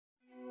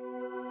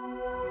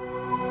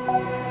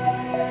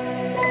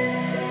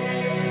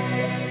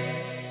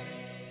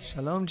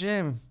Shalom,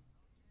 Jim.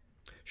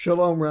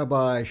 Shalom,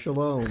 Rabbi.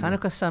 Shalom.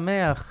 Chanukah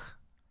Sameach.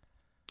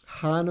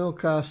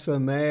 Chanukah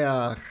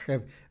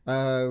Sameach.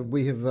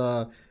 We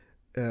have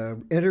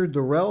entered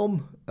the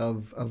realm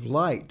of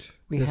light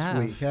week,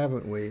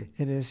 haven't we?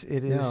 It is.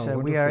 Yeah,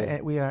 we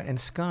are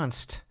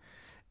ensconced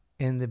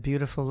in the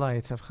beautiful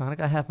light of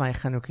Chanukah. I have my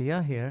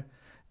Chanukah here,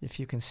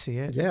 if you can see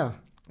it. Yeah.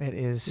 It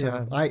is.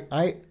 Yeah.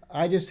 I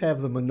just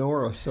have the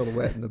menorah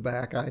silhouette in the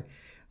back.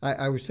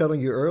 I was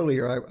telling you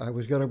earlier I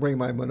was going to bring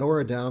my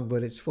menorah down,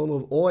 but it's full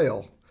of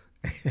oil.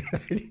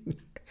 And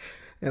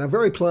I'm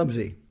very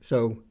clumsy.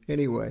 So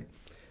anyway,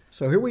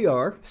 here we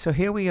are.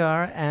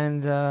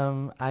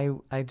 And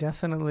I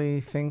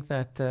definitely think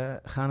that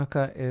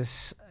Chanukah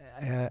is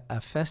a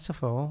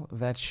festival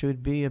that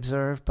should be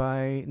observed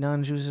by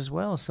non-Jews as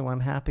well. So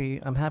I'm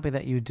happy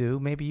that you do.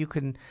 Maybe you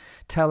can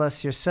tell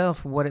us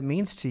yourself what it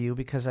means to you,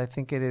 because I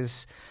think it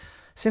is,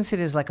 since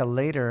it is like a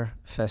later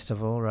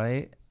festival,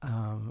 right?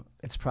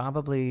 It's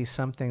probably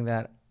something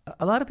that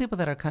a lot of people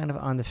that are kind of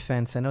on the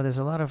fence. I know there's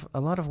a lot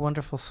of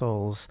wonderful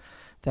souls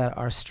that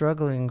are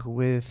struggling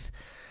with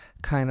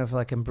kind of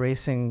like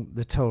embracing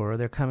the Torah.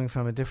 They're coming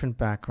from a different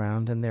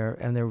background, and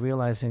they're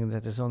realizing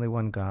that there's only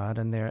one God,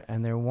 and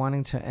they're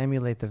wanting to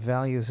emulate the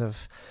values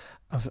of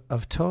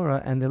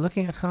Torah, and they're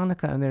looking at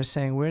Chanukah and they're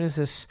saying, where does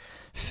this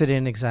fit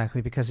in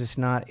exactly? Because it's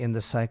not in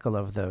the cycle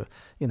of the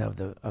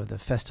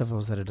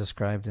festivals that are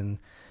described in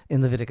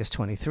Leviticus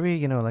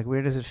 23. Like,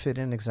 where does it fit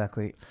in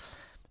exactly?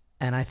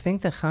 And I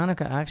think that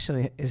Chanukah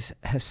actually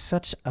has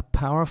such a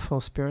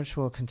powerful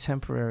spiritual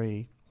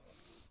contemporary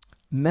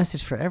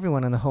message for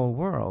everyone in the whole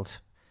world.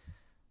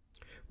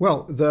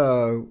 Well,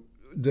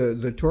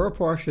 the Torah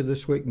parsha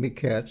this week,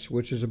 Miketz,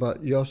 which is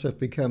about Joseph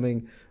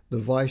becoming the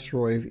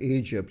viceroy of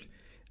Egypt.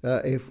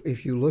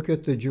 If you look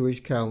at the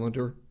Jewish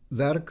calendar,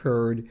 that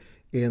occurred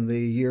in the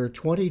year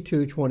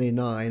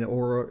 2229,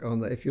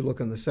 or if you look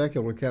on the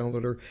secular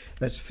calendar,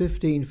 that's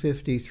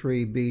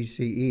 1553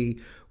 BCE.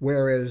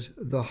 Whereas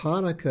the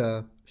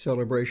Hanukkah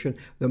celebration,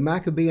 the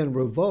Maccabean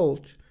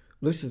revolt,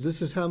 this is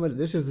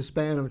the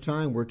span of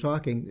time we're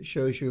talking that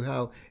shows you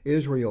how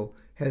Israel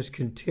has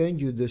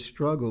continued this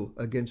struggle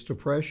against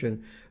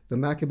oppression. The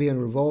Maccabean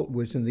revolt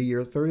was in the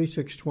year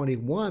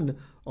 3621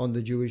 on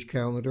the Jewish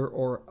calendar,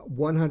 or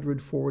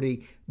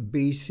 140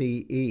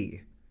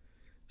 BCE.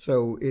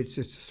 So it's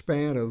a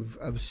span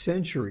of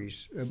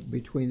centuries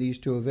between these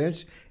two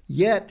events,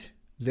 yet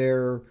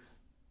they're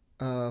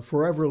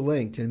forever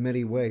linked in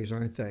many ways,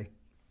 aren't they?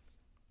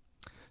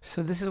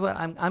 So this is what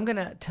I'm going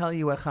to tell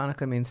you what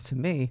Chanukah means to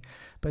me,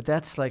 but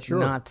that's Sure.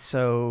 Not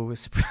so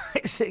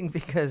surprising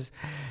because,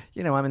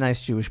 I'm a nice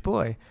Jewish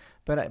boy.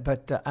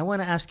 But I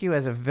want to ask you,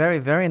 as a very,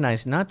 very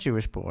nice not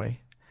Jewish boy,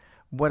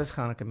 what does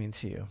Chanukah mean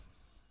to you?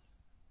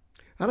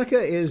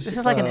 Hanukkah is... This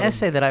is like an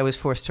essay that I was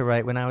forced to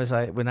write when I was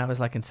like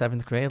in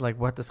 7th grade. Like,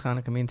 what does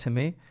Chanukah mean to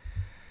me?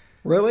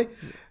 Really?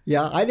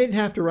 Yeah, I didn't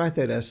have to write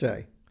that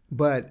essay.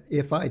 But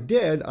if I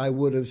did, I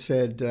would have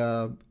said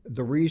the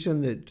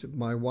reason that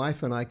my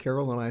wife and I,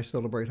 Carol and I,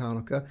 celebrate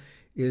Hanukkah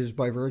is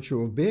by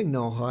virtue of being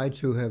Noahides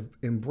who have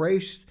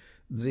embraced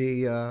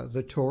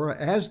the Torah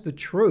as the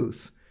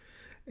truth,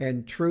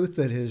 and truth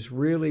that has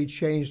really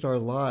changed our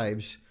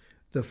lives.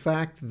 The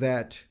fact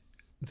that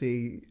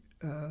the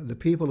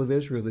people of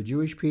Israel, the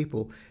Jewish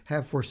people,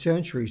 have for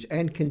centuries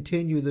and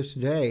continue this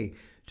day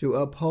to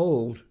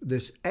uphold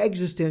this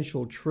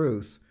existential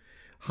truth.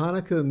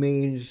 Hanukkah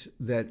means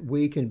that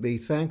we can be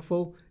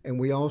thankful, and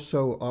we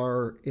also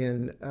are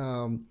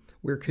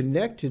we're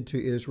connected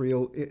to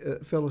Israel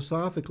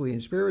philosophically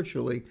and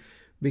spiritually,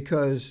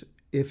 because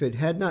if it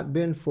had not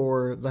been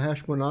for the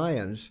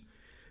Hashmonaeans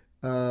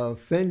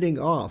fending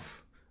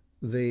off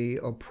the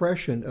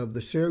oppression of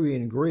the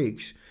Syrian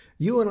Greeks,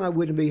 you and I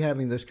wouldn't be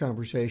having this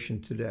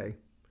conversation today.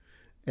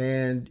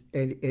 And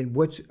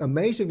what's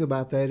amazing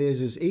about that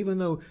is even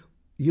though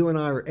you and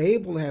I are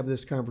able to have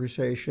this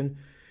conversation,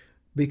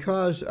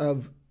 because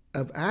of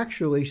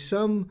actually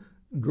some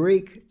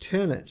Greek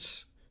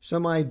tenets,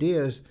 some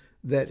ideas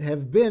that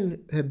have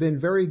been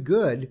very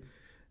good,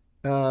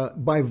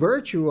 by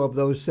virtue of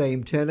those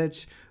same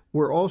tenets,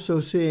 we're also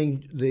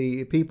seeing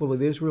the people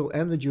of Israel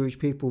and the Jewish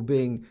people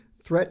being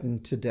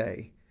threatened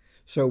today.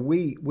 So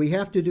we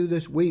have to do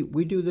this.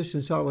 We do this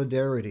in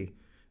solidarity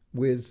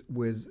with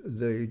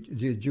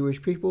the Jewish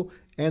people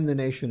and the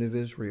nation of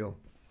Israel.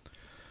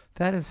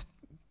 That is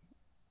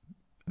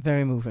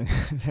very moving,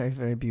 very,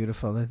 very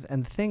beautiful.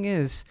 And the thing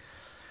is,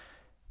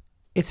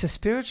 it's a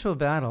spiritual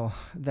battle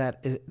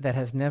that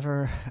has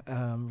never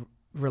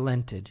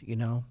relented.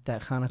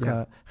 That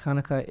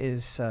Chanukah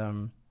is.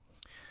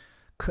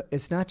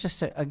 It's not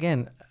just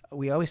again.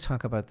 We always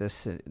talk about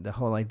this. The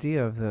whole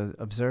idea of the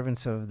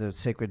observance of the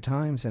sacred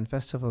times and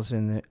festivals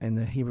in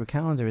the Hebrew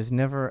calendar is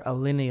never a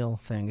lineal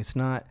thing. It's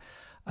not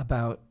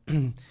about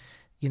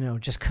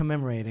just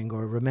commemorating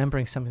or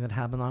remembering something that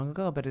happened long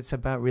ago, but it's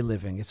about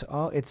reliving.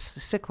 It's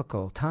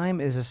cyclical. Time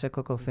is a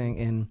cyclical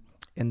thing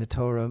in the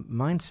Torah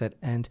mindset,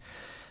 and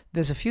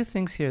there's a few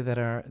things here that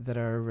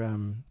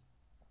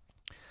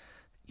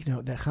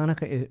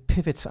Chanukah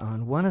pivots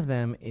on. One of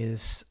them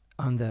is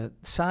on the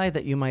side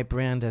that you might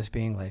brand as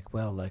being like,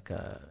 well, like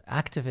a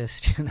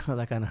activist,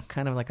 like on a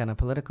kind of like on a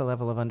political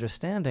level of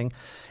understanding,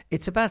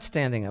 it's about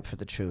standing up for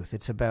the truth.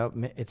 It's about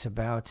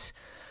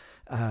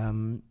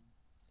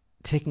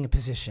taking a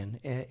position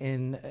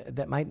in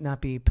that might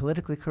not be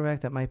politically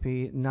correct, that might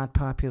be not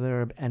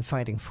popular, and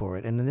fighting for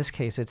it. And in this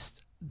case,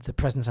 it's the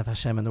presence of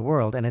Hashem in the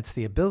world, and it's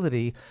the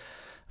ability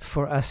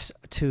for us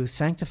to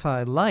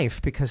sanctify life,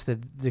 because the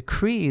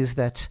decrees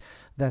that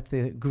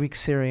the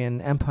Greek-Syrian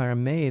Empire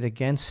made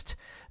against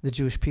the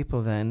Jewish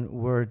people then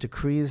were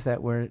decrees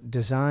that were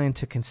designed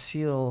to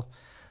conceal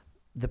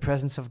the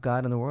presence of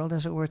God in the world,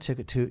 as it were, to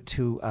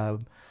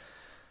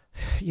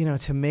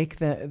make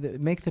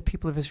the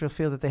people of Israel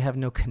feel that they have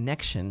no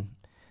connection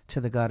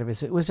to the God of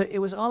Israel. It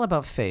was all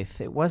about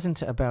faith. It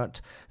wasn't about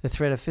the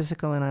threat of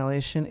physical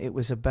annihilation. It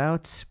was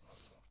about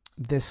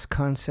this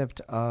concept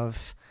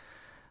of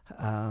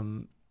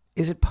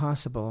is it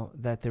possible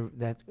that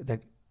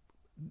that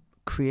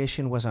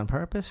creation was on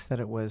purpose, that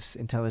it was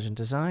intelligent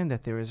design,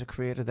 that there is a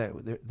creator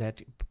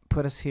that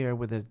put us here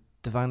with a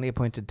divinely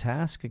appointed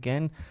task?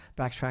 Again,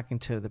 backtracking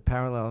to the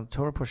parallel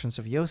Torah portions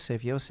of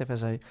Yosef. Yosef,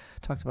 as I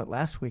talked about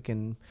last week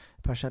in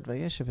Parshat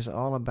Vayeshev, is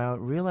all about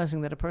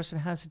realizing that a person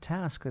has a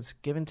task that's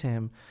given to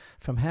him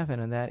from heaven,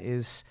 and that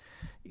is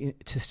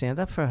to stand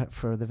up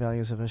for the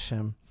values of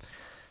Hashem.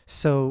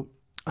 So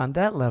on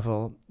that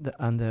level,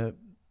 on the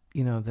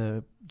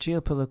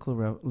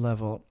geopolitical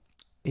level,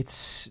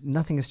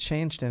 nothing has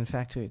changed. In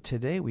fact,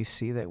 today we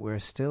see that we're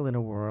still in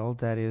a world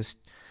that is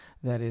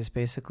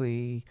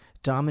basically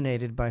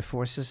dominated by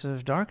forces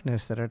of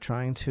darkness that are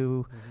trying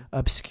to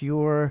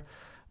obscure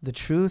the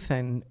truth,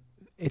 and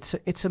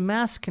it's a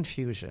mass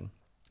confusion.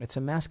 It's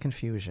a mass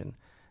confusion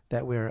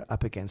that we're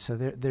up against. So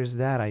there's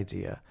that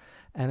idea.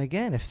 And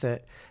again,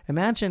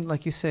 imagine,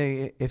 like you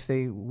say, if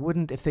they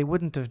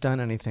wouldn't have done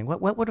anything,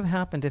 what would have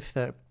happened if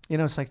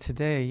it's like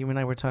today, you and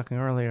I were talking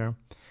earlier,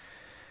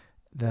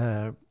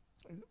 the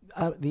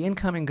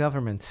incoming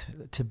government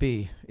to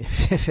be,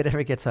 if it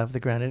ever gets off the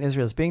ground in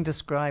Israel, is being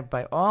described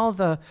by all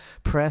the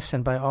press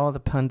and by all the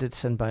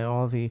pundits and by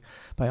all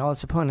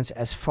its opponents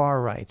as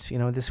far right.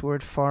 This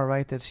word far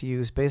right that's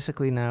used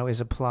basically now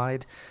is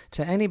applied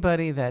to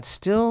anybody that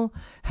still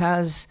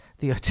has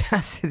the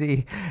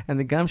audacity and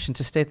the gumption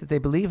to state that they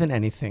believe in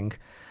anything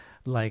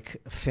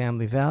like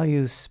family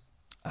values,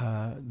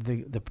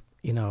 that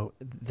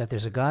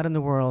there's a God in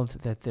the world,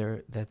 that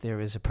there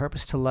is a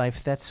purpose to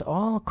life. That's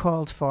all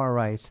called far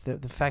right.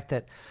 The fact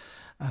that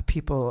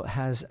people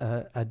has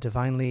a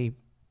divinely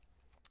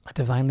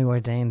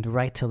ordained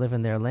right to live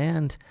in their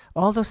land,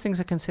 all those things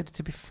are considered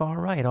to be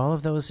far right. All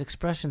of those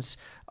expressions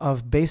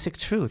of basic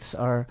truths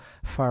are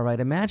far right.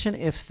 Imagine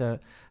if the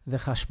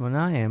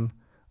Hashmonaim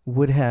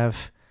would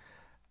have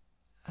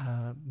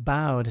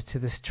bowed to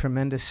this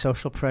tremendous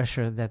social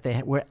pressure that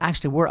they were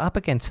up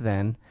against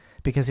then,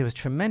 because there was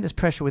tremendous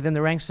pressure within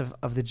the ranks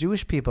of the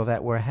Jewish people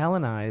that were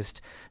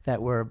Hellenized,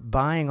 that were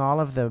buying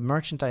all of the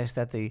merchandise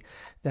that the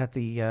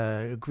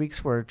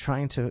Greeks were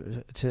trying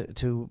to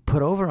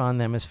put over on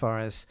them, as far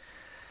as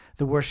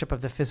the worship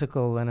of the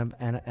physical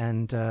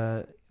and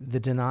the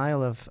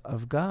denial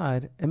of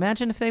God.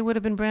 Imagine if they would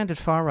have been branded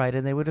far right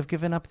and they would have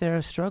given up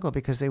their struggle,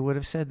 because they would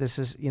have said, "This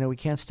is we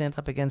can't stand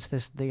up against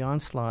the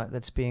onslaught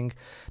that's being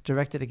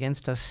directed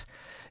against us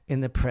in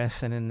the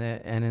press and in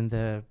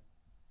the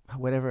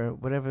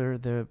whatever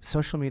the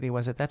social media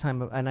was at that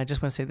time." And I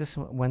just want to say this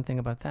one thing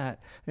about that.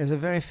 There's a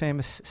very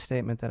famous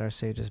statement that our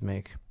sages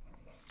make,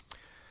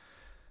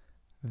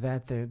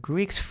 that the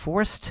Greeks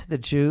forced the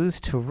Jews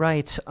to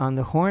write on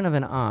the horn of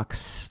an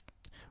ox,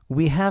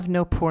 "We have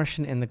no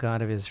portion in the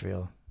God of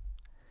Israel."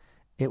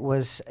 It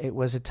was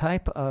a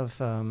type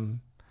of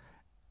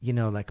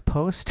like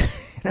post,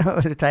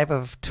 a type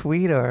of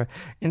tweet or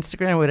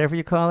Instagram, whatever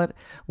you call it.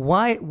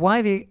 Why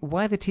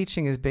the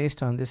teaching is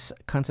based on this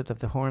concept of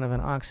the horn of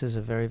an ox is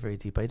a very, very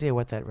deep idea.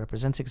 What that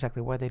represents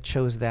exactly, why they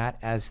chose that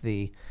as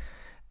the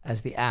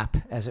app,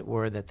 as it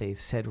were, that they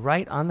said,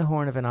 write on the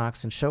horn of an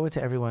ox and show it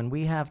to everyone.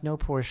 We have no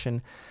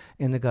portion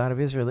in the God of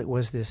Israel. It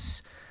was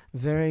this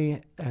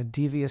very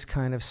devious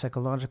kind of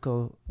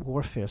psychological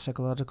warfare,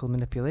 psychological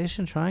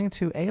manipulation, trying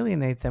to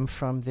alienate them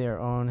from their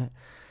own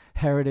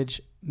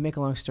heritage. Make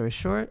a long story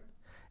short,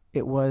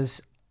 it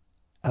was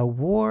a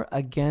war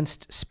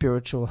against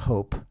spiritual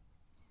hope.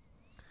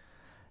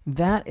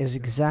 That is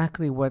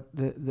exactly what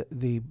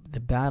the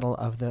battle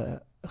of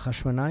the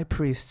Hashmonai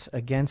priests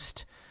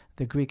against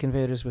the Greek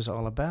invaders was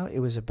all about. It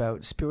was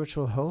about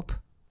spiritual hope.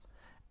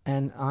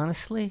 And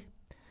honestly,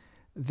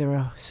 there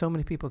are so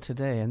many people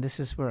today, and this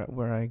is where I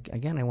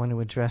want to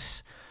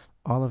address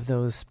all of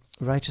those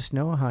righteous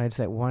Noahides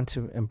that want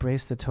to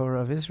embrace the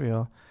Torah of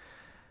Israel.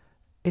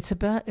 It's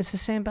the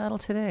same battle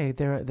today.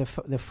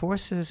 The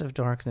forces of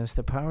darkness,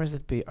 the powers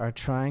that be, are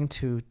trying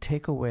to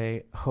take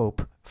away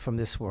hope from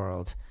this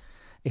world.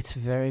 It's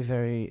very,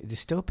 very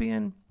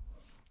dystopian,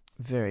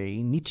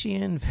 very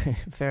Nietzschean,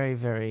 very,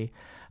 very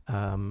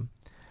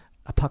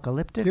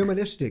apocalyptic.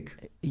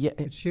 Humanistic. Yeah,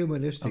 it's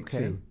humanistic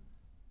too.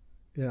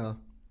 Yeah.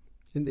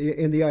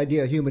 In the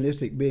idea,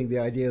 humanistic being the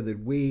idea that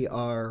we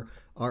are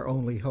our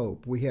only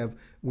hope. We have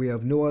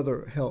no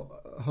other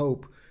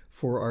hope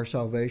for our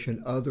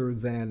salvation other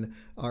than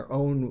our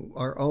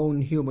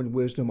own human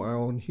wisdom, our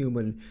own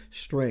human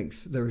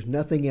strength. There's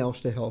nothing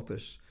else to help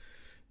us.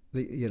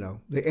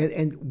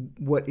 And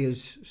what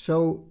is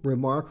so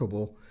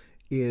remarkable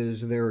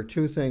is there are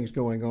two things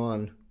going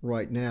on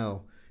right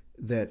now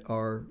that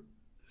are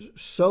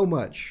so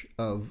much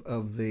of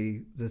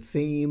the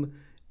theme,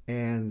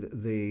 and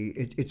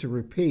it's a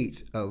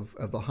repeat of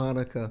the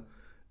Hanukkah,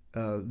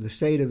 the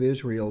state of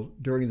Israel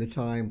during the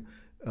time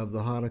of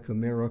the Hanukkah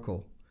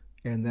miracle,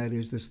 and that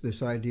is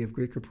this idea of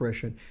Greek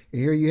oppression.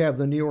 And here you have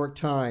the New York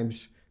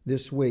Times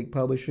this week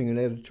publishing an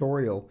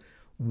editorial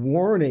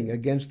warning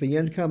against the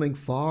incoming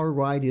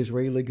far-right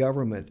Israeli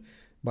government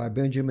by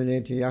Benjamin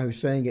Netanyahu,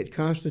 saying it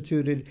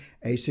constituted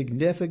a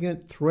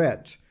significant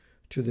threat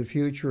to the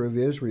future of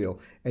Israel.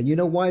 And you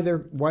know why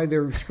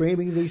they're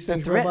screaming these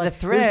things? The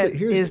threat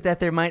is that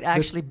there might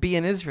actually be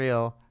an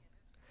Israel.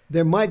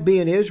 There might be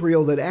an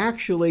Israel that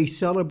actually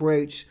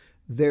celebrates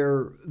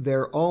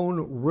their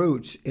own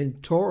roots in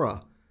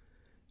Torah,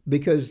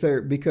 because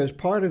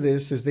part of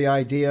this is the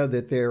idea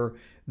that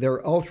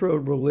they're ultra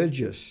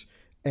religious,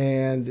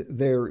 and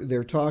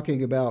they're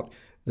talking about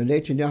the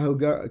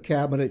Netanyahu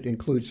cabinet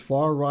includes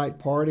far right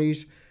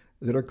parties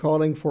that are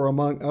calling for,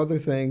 among other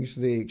things,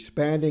 the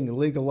expanding and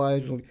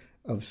legalizing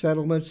of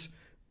settlements,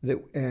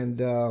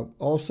 and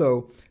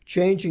also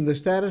changing the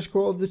status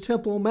quo of the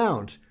Temple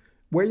Mount,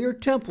 where your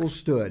temple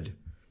stood,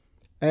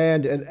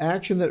 and an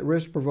action that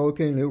risks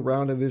provoking a new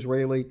round of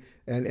Israeli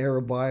and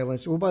Arab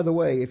violence. Well, by the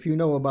way, if you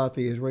know about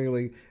the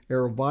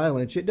Israeli-Arab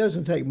violence, it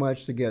doesn't take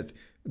much to get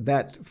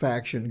that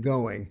faction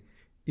going.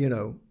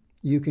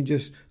 You can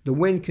the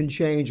wind can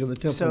change on the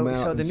Temple Mount.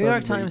 So the New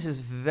York Times is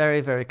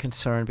very, very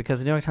concerned, because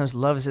the New York Times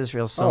loves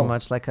Israel so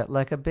much, like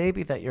a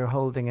baby that you're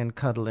holding and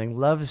cuddling,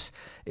 loves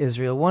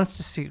Israel, wants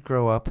to see it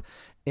grow up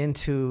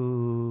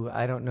into,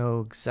 I don't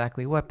know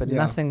exactly what, but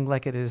nothing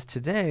like it is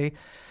today.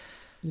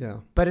 Yeah.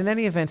 But in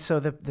any event, so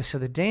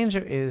the danger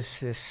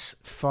is this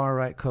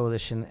far-right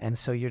coalition, and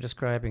so you're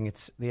describing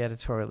the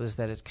editorial is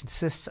that it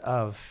consists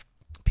of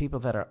people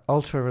that are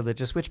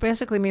ultra-religious, which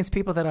basically means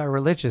people that are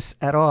religious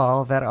at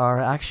all, that are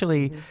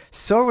actually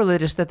so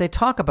religious that they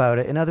talk about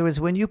it. In other words,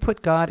 when you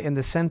put God in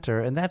the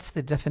center, and that's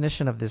the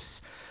definition of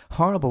this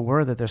horrible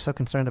word that they're so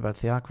concerned about,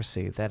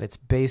 theocracy, that it's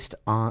based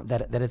on,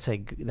 that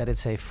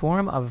it's a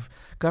form of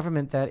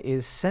government that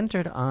is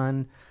centered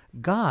on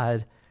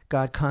God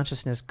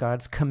consciousness,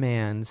 God's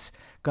commands,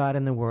 God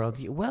in the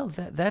world. Well,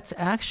 that's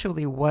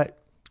actually what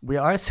we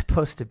are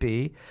supposed to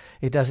be.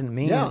 It doesn't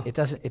mean it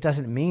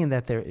doesn't mean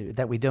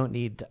that we don't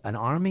need an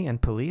army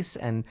and police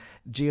and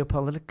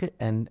geopolitical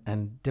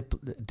and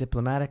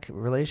diplomatic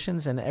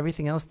relations and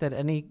everything else that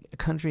any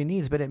country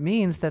needs. But it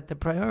means that the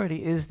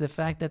priority is the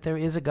fact that there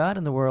is a God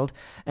in the world,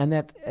 and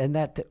that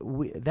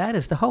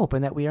is the hope,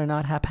 and that we are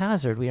not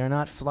haphazard. We are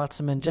not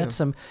flotsam and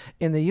jetsam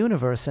in the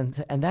universe, and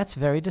that's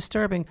very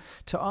disturbing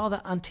to all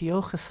the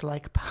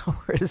Antiochus-like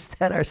powers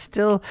that are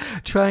still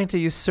trying to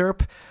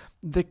usurp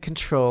the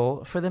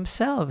control for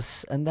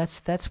themselves. And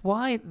that's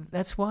why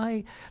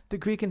the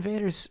Greek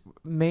invaders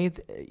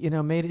made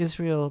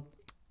Israel.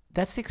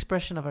 That's the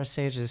expression of our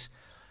sages,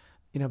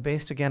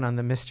 based again on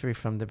the mystery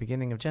from the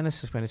beginning of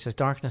Genesis, when it says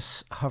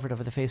darkness hovered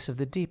over the face of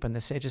the deep, and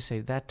the sages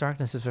say that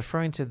darkness is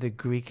referring to the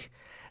Greek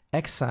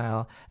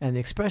exile, and the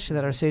expression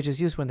that our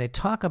sages use when they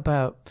talk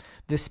about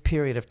this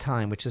period of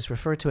time, which is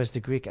referred to as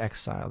the Greek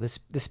exile,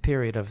 this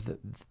period of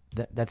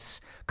that's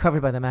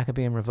covered by the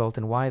Maccabean revolt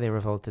and why they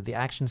revolted, the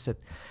actions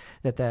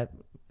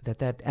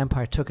that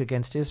empire took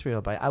against Israel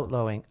by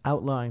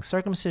outlawing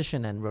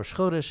circumcision and Rosh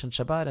Chodesh and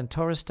Shabbat and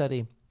Torah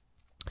study.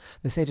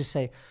 The sages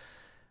say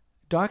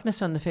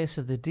darkness on the face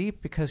of the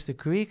deep because the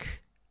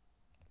Greek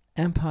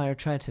empire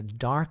tried to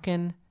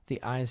darken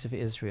the eyes of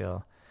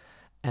Israel,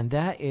 and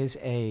that is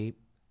a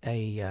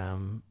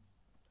kind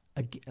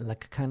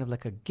of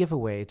like a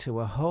giveaway to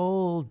a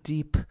whole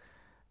deep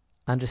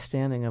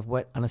understanding of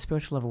on a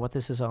spiritual level, what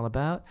this is all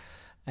about.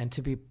 And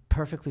to be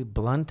perfectly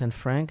blunt and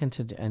frank, and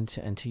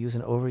to use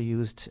an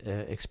overused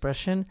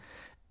expression,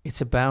 it's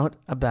about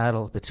a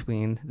battle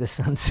between the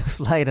sons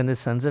of light and the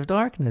sons of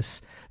darkness.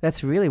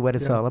 That's really what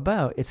it's all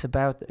about. It's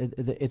about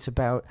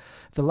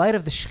the light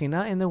of the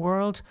Shekhinah in the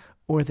world,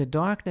 or the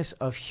darkness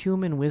of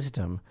human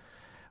wisdom,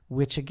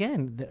 which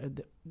again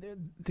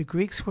the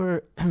Greeks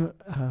were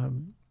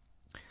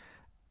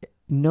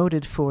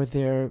noted for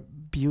their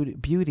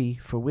beauty,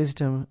 for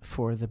wisdom,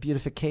 for the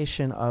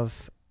beautification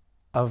of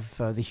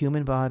the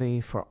human body,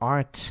 for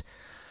art,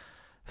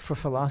 for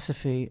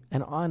philosophy,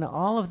 and on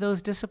all of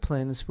those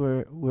disciplines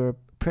were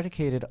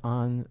predicated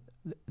on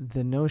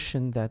the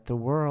notion that the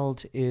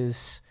world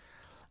is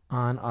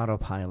on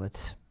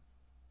autopilot,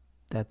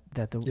 that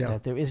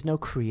there is no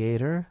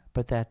creator,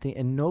 but that the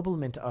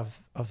ennoblement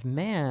of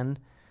man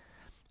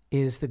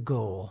is the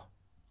goal.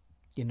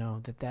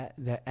 That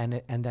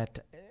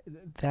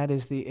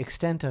is the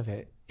extent of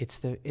it. It's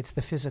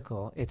the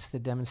physical, it's the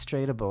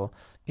demonstratable,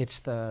 it's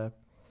the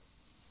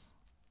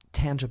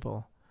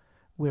tangible,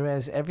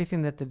 whereas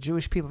everything that the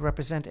Jewish people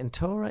represent in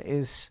Torah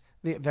is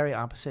the very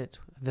opposite.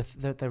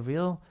 The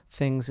real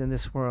things in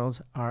this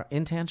world are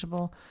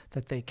intangible,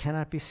 that they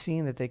cannot be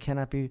seen, that they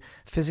cannot be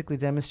physically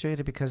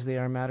demonstrated because they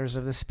are matters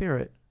of the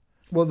spirit.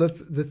 Well, the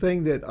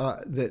thing that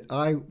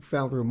I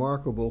found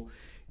remarkable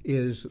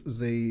is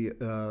the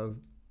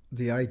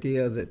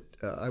idea that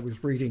I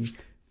was reading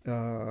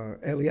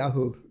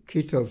Eliyahu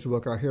Kitov's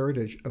book, Our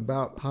Heritage,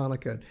 about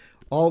Hanukkah,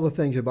 all the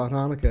things about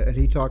Hanukkah, and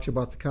he talks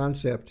about the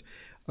concept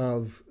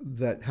of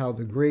that how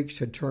the Greeks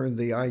had turned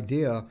the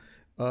idea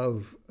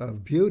of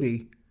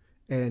beauty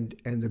and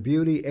the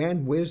beauty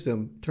and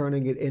wisdom,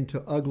 turning it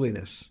into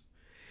ugliness.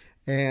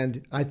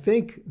 And I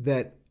think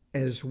that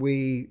as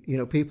we,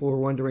 people are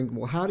wondering,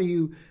 well, how do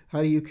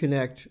you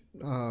connect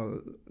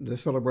the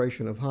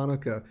celebration of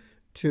Hanukkah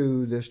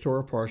to this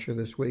Torah parsha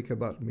this week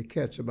about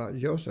Miketz, about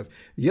Joseph?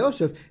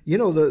 Joseph,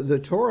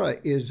 the Torah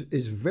is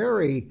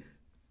very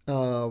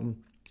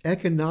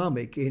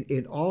economic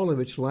in all of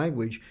its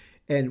language.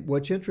 And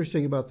what's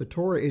interesting about the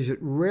Torah is it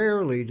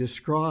rarely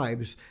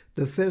describes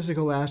the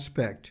physical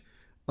aspect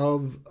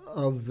of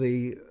all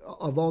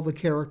the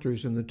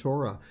characters in the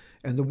Torah.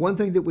 And the one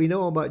thing that we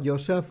know about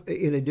Joseph,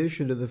 in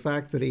addition to the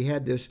fact that he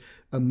had this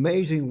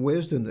amazing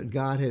wisdom that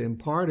God had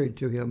imparted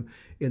to him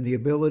in the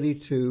ability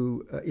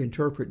to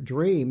interpret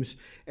dreams,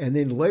 and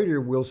then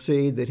later we'll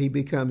see that he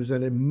becomes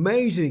an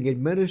amazing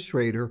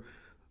administrator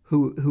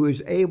who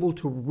is able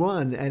to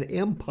run an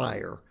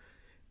empire.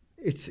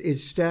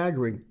 It's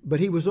staggering. But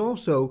he was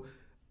also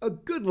a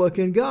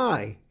good-looking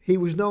guy. He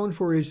was known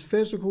for his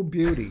physical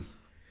beauty.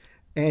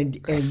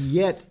 And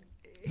yet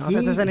Not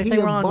that there's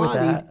anything wrong with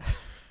that.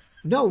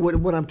 No,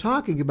 what I'm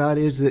talking about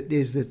is that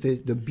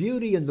the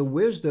beauty and the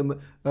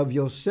wisdom of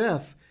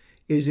Yosef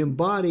is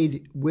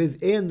embodied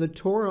within the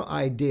Torah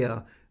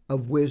idea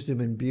of wisdom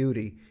and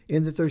beauty,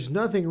 in that there's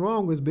nothing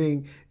wrong with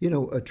being,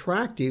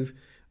 attractive,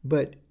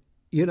 but,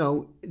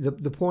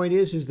 the point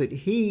is that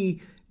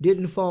he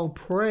didn't fall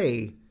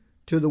prey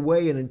to the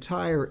way an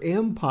entire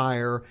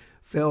empire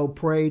fell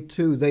prey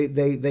to.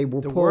 They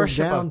were pulled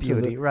down to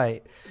beauty,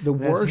 right? The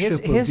worship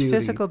of his beauty.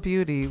 Physical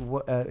beauty.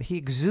 He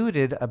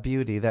exuded a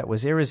beauty that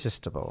was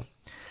irresistible,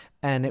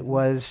 and it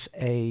was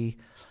a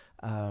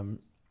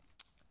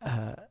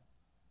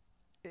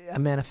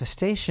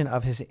manifestation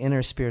of his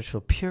inner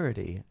spiritual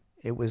purity.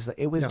 It was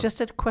just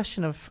a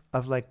question of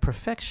like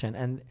perfection,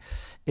 and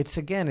it's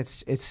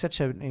such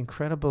an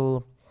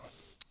incredible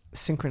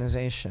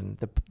synchronization,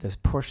 the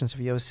portions of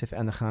Yosef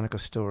and the Chanukah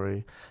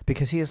story,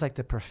 because he is like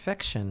the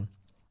perfection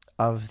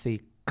of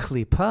the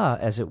klipa,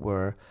 as it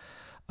were,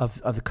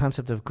 of the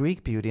concept of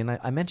Greek beauty. And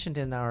I mentioned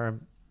in our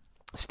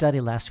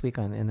study last week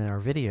in our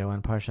video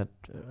on Parshat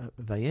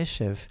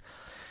Vayeshev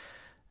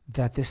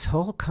that this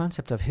whole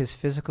concept of his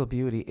physical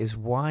beauty is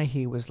why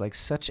he was like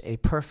such a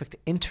perfect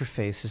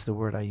interface, is the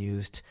word I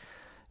used,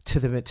 to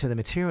the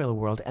material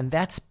world. And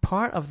that's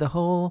part of the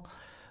whole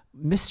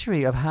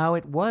mystery of how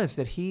it was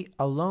that he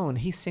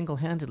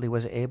single-handedly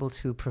was able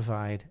to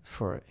provide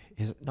for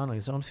not only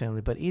his own family,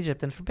 but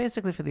Egypt, and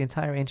basically for the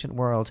entire ancient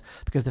world,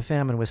 because the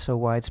famine was so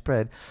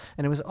widespread.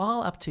 And it was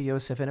all up to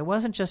Yosef. And it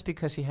wasn't just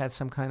because he had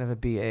some kind of a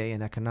BA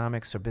in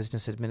economics or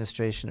business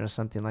administration or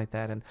something like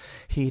that, and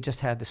he just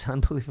had this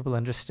unbelievable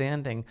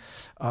understanding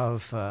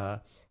of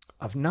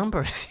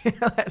numbers,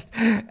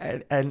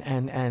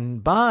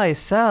 and buy,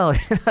 sell,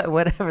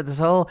 whatever, this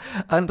whole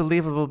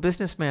unbelievable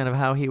businessman of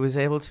how he was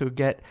able to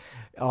get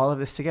all of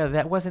this together.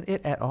 That wasn't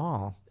it at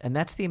all. And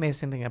that's the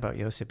amazing thing about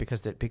Yosef,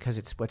 because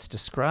it's what's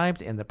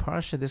described in the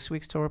Parsha, this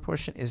week's Torah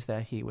portion, is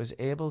that he was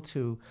able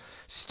to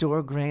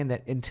store grain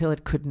that until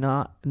it could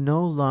no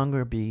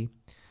longer be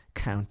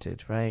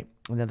counted, right?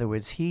 In other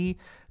words, he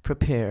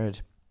prepared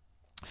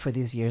for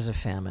these years of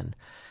famine.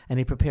 And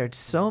he prepared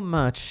so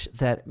much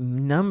that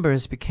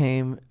numbers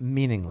became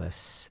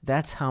meaningless.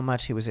 That's how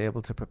much he was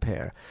able to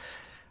prepare.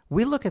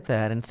 We look at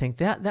that and think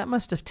that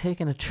must have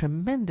taken a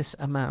tremendous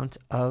amount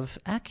of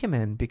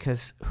acumen,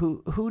 because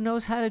who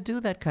knows how to do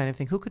that kind of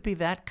thing? Who could be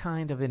that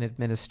kind of an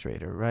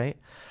administrator, right?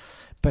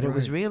 But It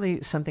was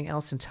really something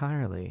else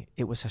entirely.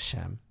 It was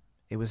Hashem.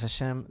 It was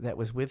Hashem that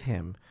was with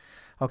him.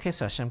 Okay,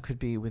 so Hashem could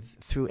be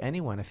through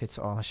anyone if it's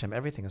all Hashem.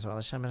 Everything is all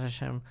Hashem, and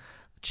Hashem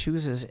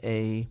chooses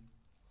a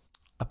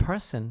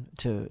person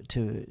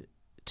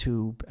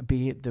to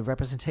be the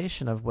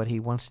representation of what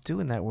he wants to do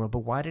in that world. But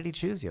why did he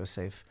choose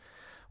Yosef?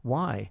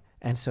 Why?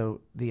 And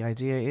so the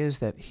idea is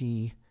that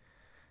he,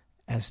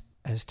 as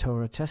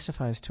Torah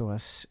testifies to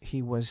us,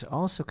 he was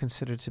also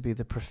considered to be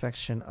the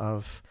perfection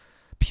of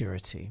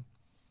purity.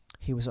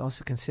 He was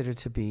also considered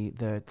to be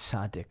the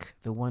tzaddik,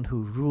 the one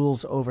who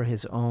rules over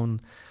his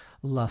own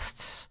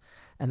lusts.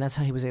 And that's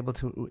how he was able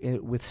to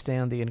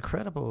withstand the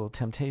incredible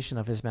temptation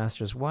of his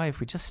master's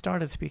wife. We just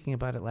started speaking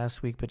about it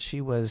last week, but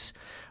she was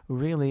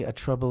really a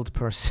troubled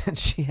person.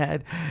 She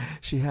had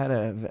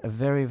a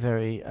very,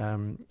 very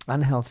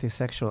unhealthy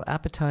sexual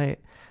appetite,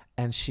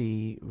 and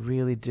she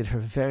really did her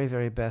very,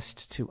 very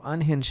best to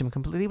unhinge him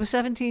completely. He was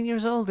 17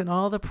 years old in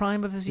all the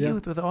prime of his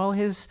youth, with all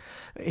his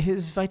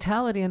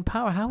vitality and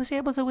power. How was he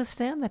able to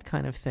withstand that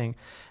kind of thing?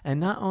 And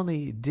not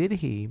only did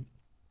he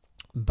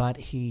but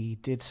he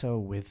did so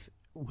with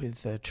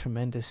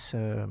tremendous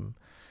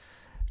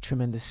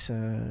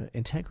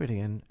integrity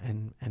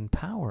and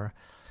power.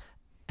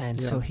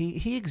 And so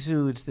he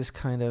exudes this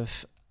kind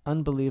of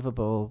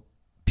unbelievable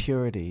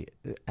purity,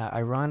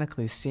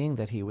 ironically, seeing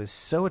that he was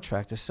so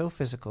attractive, so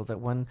physical, that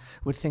one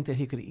would think that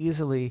he could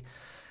easily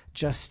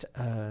just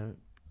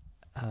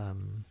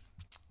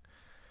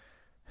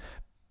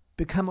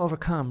become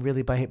overcome,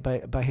 really,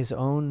 by his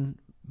own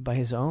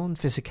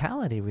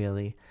physicality,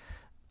 really.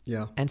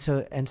 Yeah. And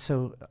so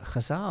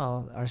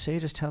Chazal, our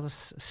sages, tell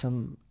us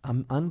some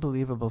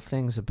unbelievable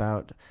things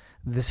about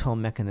this whole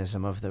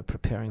mechanism of the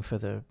preparing for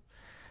the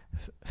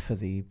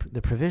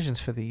provisions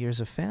for the years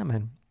of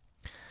famine.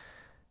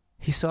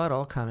 He saw it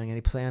all coming and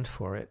he planned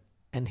for it,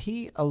 and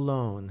he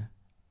alone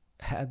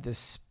had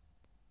this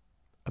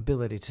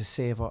ability to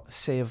save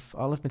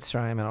all of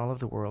Mitzrayim and all of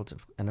the world,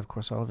 and of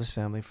course all of his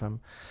family, from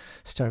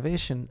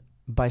starvation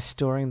by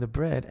storing the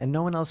bread, and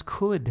no one else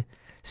could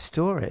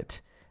store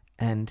it.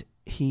 And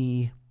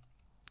he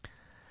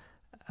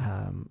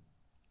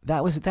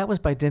that was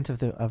by dint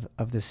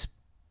of this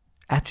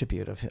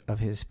attribute of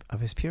his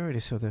purity.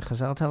 So the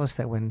Chazal tell us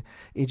that when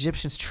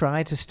Egyptians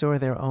tried to store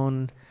their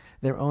own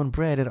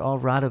bread, it all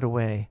rotted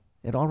away.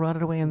 It all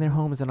rotted away in their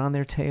homes and on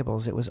their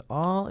tables. It was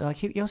all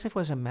like Yosef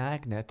was a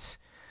magnet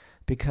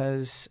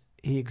because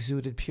he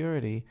exuded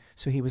purity,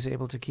 so he was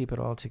able to keep it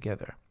all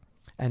together.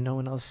 And no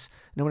one else,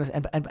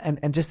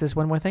 and just this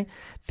one more thing,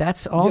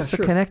 that's also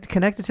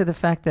connected to the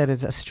fact that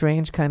it's a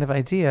strange kind of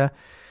idea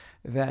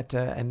that,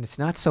 and it's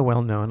not so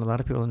well known, a lot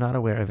of people are not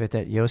aware of it,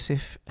 that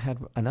Yosef had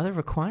another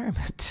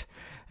requirement,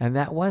 and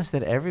that was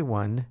that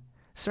everyone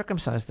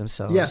circumcised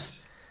themselves.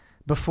 Yes.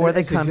 Before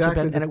they come to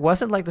bed, and it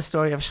wasn't like the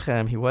story of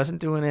Shem. He wasn't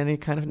doing any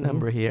kind of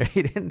number here.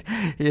 He didn't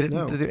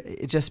do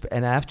it. Just,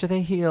 and after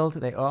they healed,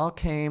 they all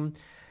came,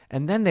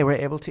 and then they were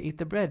able to eat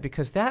the bread,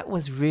 because that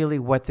was really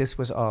what this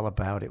was all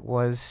about. It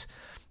was,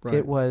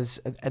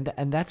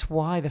 and that's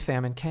why the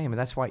famine came, and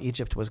that's why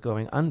Egypt was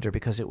going under,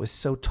 because it was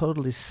so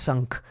totally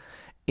sunk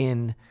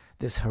in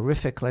this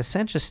horrific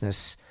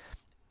licentiousness.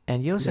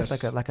 And Yosef,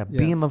 like a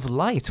beam of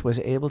light, was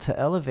able to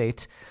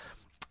elevate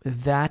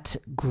that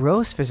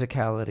gross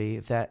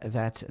physicality, that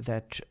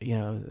the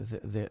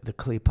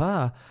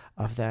klipa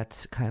of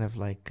that kind of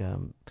like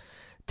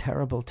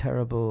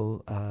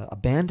terrible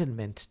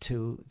abandonment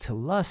to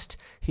lust.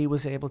 He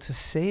was able to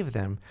save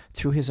them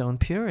through his own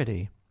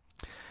purity,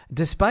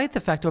 despite the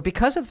fact, or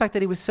because of the fact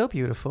that he was so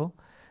beautiful.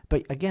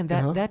 But again,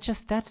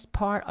 that's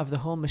part of the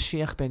whole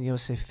Mashiach ben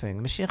Yosef thing.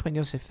 The Mashiach ben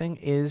Yosef thing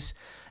is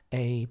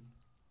a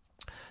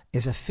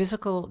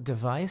physical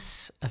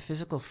device, a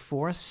physical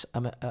force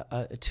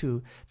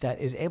that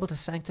is able to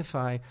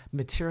sanctify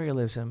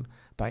materialism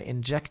by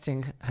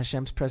injecting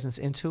Hashem's presence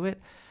into it,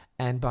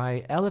 and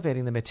by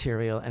elevating the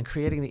material and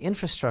creating the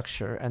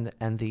infrastructure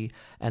and the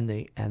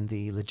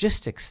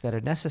logistics that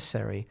are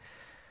necessary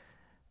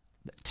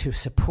to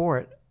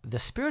support the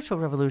spiritual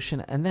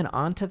revolution. And then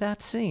onto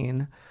that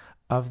scene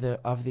of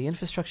the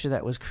infrastructure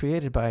that was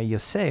created by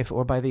Yosef,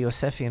 or by the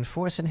Yosefian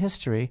force in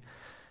history,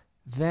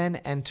 then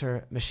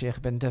enter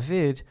Mashiach ben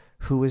David,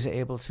 who is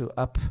able to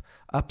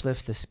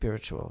uplift the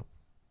spiritual.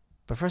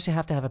 But first you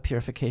have to have a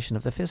purification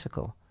of the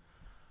physical.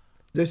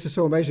 This is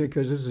so amazing,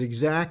 because this is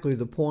exactly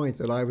the point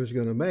that I was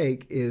going to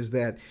make, is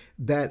that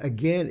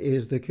again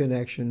is the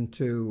connection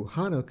to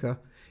Hanukkah,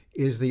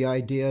 is the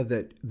idea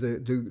that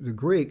the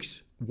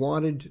Greeks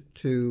wanted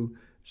to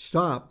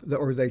stop,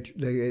 or they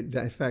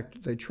in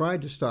fact they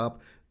tried to stop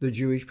the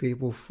Jewish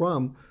people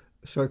from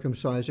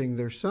circumcising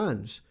their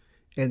sons.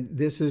 And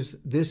this is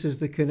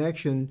the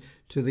connection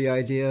to the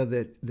idea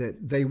that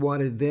they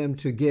wanted them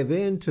to give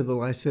in to the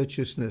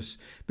licentiousness,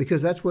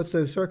 because that's what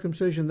the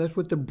circumcision, that's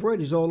what the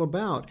bread is all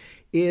about,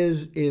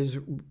 is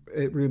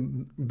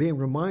being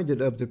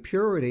reminded of the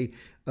purity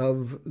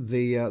of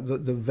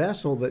the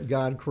vessel that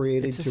God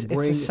created to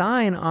bring. It's a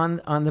sign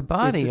on the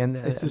body,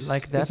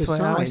 that's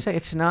what I always say.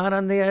 It's not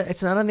on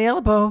the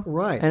elbow,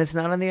 right, and it's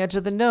not on the edge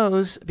of the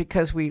nose,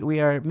 because we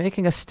are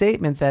making a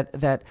statement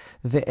that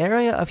the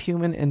area of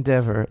human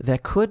endeavor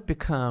that could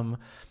become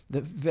the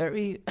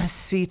very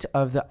seat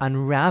of the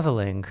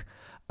unraveling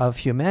of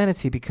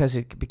humanity, because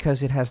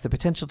it has the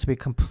potential to be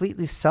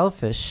completely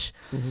selfish.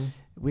 Mm-hmm.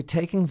 We're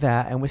taking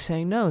that and we're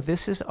saying, no,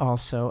 this is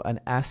also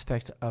an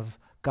aspect of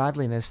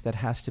godliness that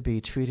has to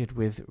be treated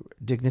with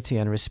dignity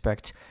and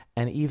respect,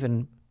 and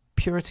even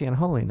purity and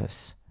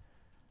holiness.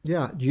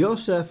 Yeah,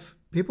 Joseph,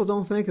 people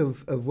don't think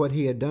of what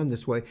he had done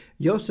this way.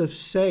 Joseph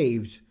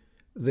saved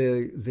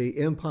the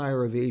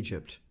empire of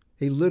Egypt.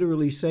 He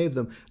literally saved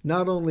them,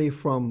 not only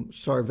from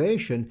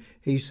starvation,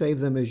 he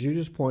saved them, as you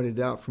just pointed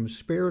out, from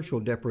spiritual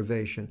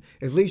deprivation,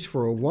 at least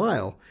for a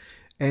while.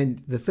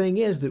 And the thing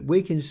is that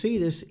we can see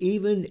this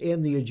even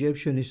in the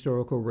Egyptian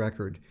historical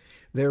record.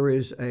 There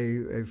is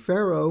a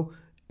pharaoh,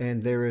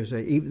 and there's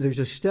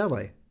a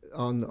stele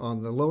on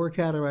the lower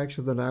cataracts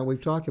of the Nile.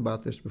 We've talked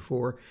about this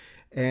before.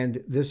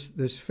 And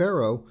this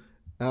pharaoh,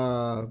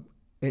 and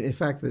in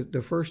fact,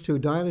 the first two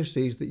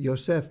dynasties that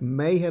Yosef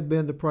may have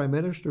been the prime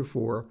minister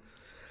for,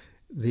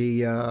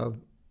 the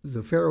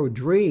pharaoh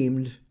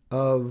dreamed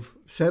of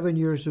 7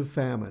 years of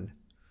famine.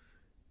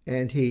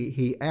 And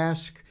he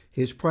asked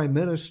his prime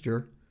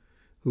minister,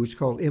 who's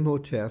called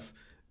Imhotep,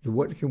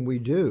 what can we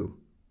do?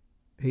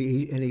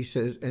 He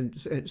says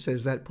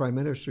that prime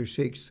minister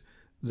seeks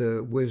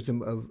the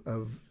wisdom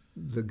of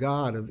the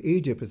god of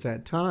Egypt at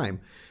that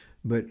time.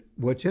 But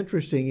what's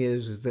interesting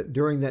is that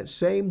during that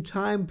same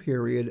time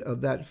period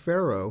of that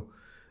Pharaoh,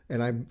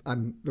 and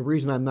I'm the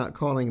reason I'm not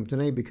calling him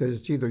today because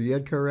it's either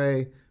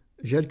Jedkare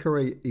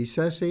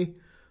Isesi,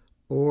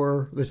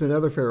 or there's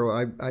another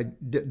Pharaoh. I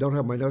don't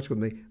have my notes with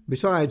me.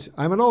 Besides,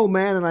 I'm an old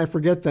man and I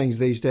forget things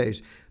these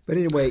days. But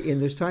anyway, in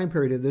this time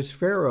period of this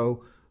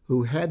Pharaoh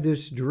who had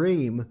this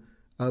dream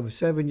of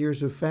 7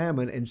 years of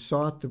famine and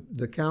sought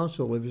the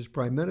counsel of his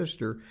prime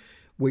minister,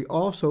 we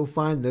also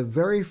find the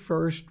very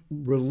first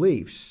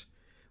reliefs,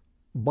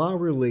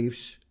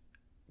 bas-reliefs,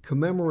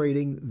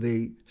 commemorating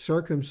the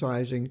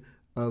circumcising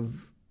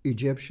of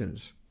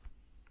Egyptians.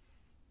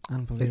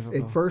 Unbelievable.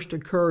 It first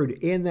occurred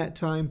in that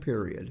time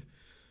period.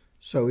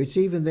 So it's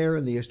even there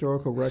in the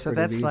historical record so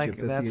that's of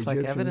Egypt. That's like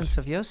evidence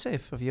of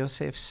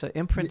Yosef's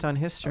imprint on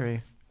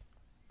history.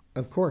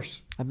 Of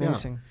course.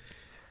 Amazing.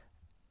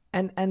 Yeah.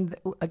 And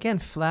again,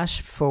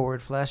 flash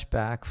forward, flash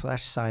back,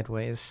 flash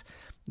sideways,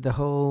 the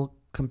whole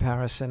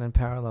comparison and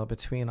parallel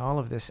between all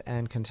of this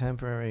and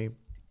contemporary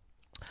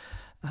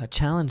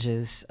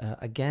challenges.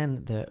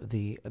 Again,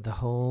 the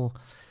whole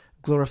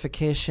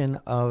glorification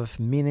of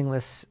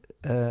meaningless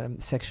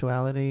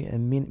sexuality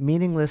and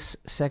meaningless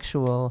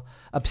sexual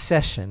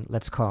obsession,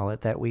 let's call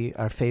it, that we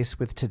are faced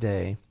with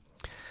today.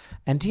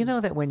 And do you know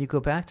that when you go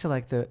back to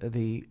like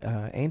the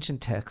ancient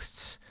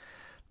texts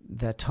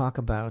that talk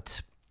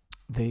about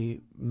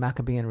the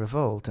Maccabean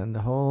revolt and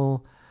the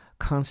whole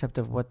concept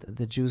of what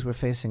the Jews were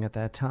facing at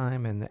that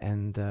time, and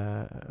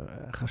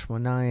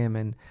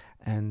Chashmonaim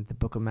and the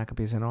Book of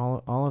Maccabees and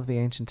all of the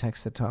ancient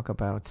texts that talk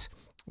about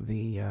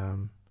the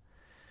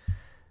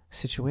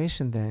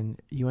situation, then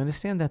you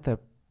understand that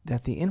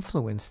the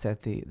influence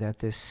that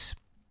this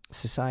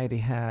society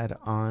had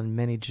on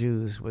many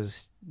Jews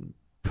was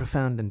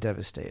profound and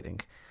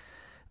devastating.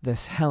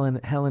 This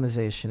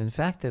Hellenization. In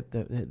fact,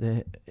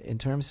 the in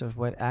terms of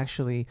what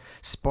actually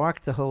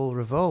sparked the whole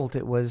revolt,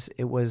 it was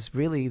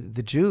really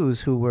the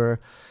Jews who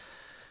were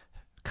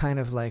kind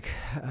of like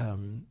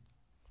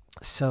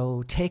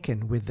so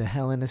taken with the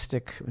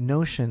Hellenistic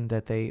notion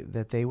that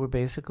they were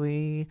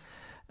basically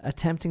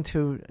attempting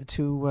to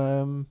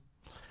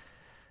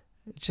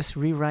just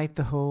rewrite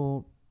the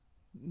whole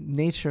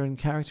nature and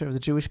character of the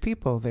Jewish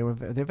people.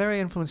 They're very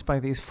influenced by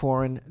these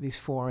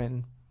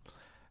foreign.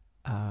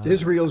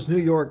 Israel's New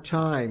York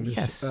Times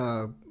yes.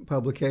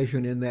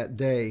 Publication in that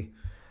day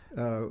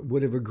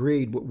would have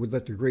agreed with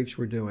what the Greeks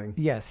were doing.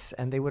 Yes,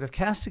 and they would have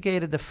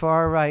castigated the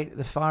far right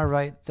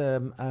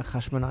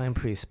Chashmonaim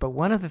priests. But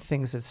one of the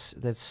things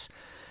that's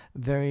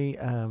very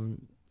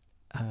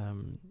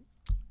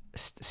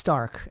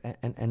stark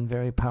and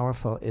very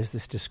powerful is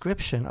this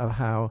description of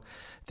how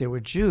there were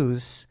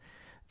Jews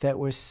that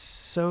were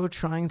so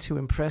trying to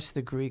impress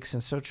the Greeks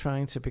and so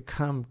trying to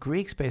become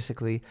Greeks,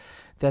 basically,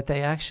 that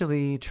they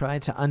actually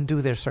tried to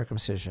undo their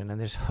circumcision. And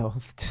there's a whole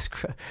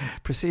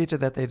procedure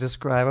that they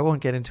describe. I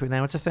won't get into it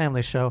now. It's a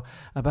family show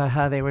about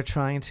how they were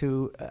trying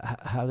to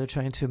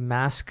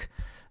mask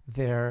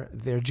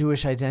their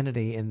Jewish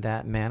identity in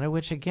that manner,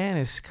 which again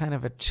is kind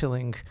of a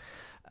chilling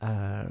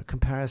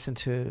comparison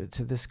to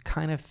this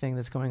kind of thing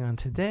that's going on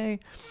today.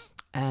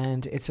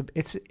 And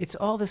it's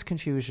all this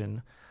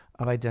confusion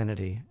of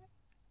identity.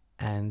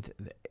 And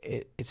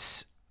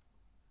it's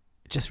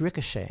just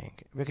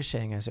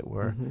ricocheting, as it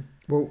were. Mm-hmm.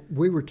 Well,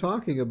 we were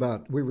talking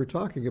about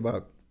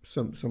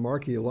some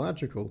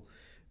archeological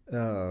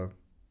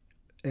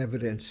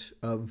evidence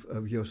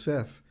of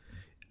Yosef,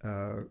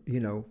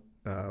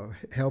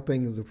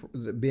 helping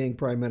the being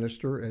prime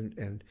minister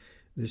and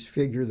this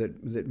figure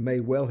that may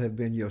well have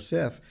been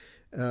Yosef.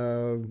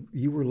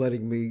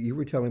 You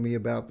were telling me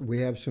about, we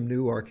have some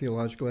new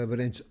archaeological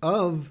evidence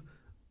of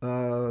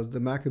the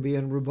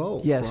Maccabean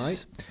revolt, yes.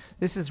 Right?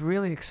 This is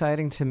really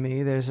exciting to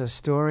me. There's a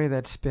story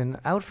that's been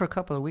out for a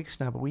couple of weeks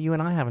now, but you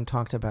and I haven't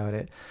talked about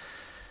it.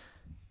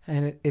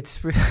 And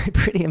it's really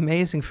pretty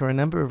amazing for a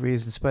number of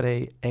reasons, but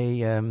a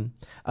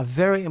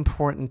very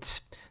important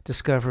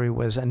discovery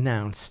was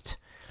announced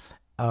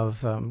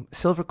of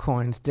silver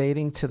coins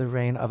dating to the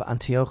reign of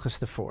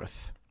Antiochus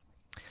IV.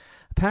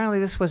 Apparently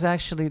this was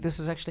actually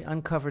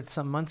uncovered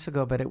some months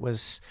ago, but it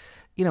was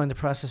in the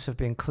process of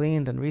being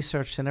cleaned and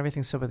researched and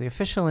everything. So, but the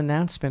official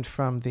announcement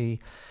from the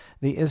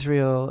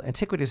Israel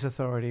Antiquities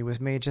Authority was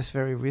made just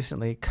very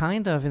recently,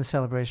 kind of in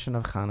celebration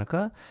of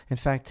Chanukah. In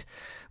fact,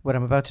 what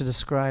I'm about to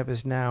describe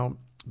is now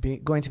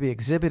going to be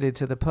exhibited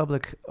to the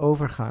public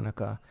over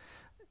Chanukah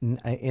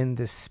in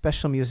this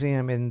special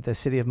museum in the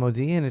city of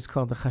Modi'in. It's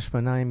called the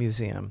Chashmonaim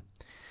Museum.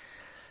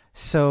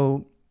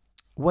 So,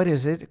 what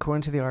is it?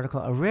 According to the article,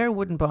 a rare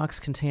wooden box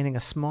containing a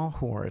small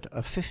hoard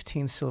of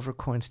 15 silver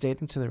coins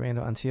dating to the reign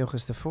of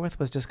Antiochus IV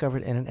was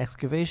discovered in an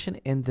excavation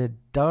in the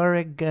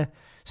Dareg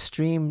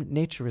Stream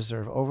Nature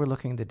Reserve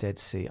overlooking the Dead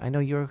Sea. I know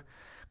you're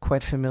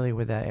quite familiar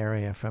with that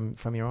area from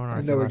your own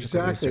archaeological research. I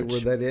know exactly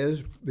where that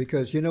is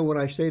because, when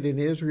I stayed in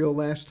Israel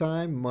last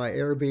time, my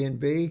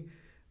Airbnb,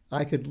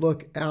 I could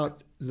look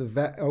out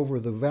over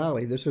the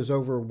valley. This is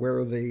over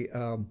where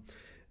the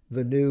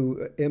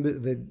new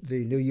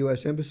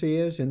U.S. Embassy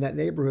is. In that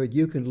neighborhood,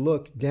 you can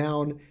look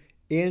down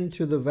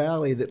into the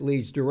valley that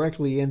leads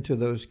directly into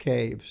those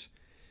caves.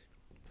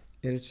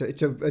 And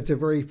it's a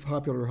very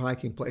popular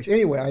hiking place.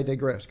 Anyway, I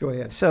digress. Go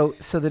ahead. So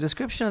the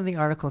description of the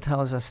article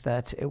tells us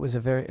that it was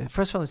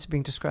first of all, it's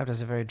being described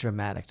as a very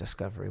dramatic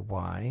discovery.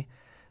 Why?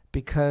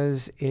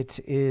 Because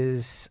it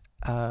is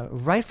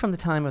right from the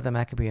time of the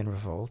Maccabean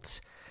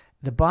revolt.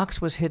 The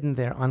box was hidden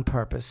there on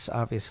purpose,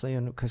 obviously,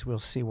 and because we'll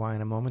see why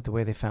in a moment. The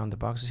way they found the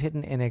box was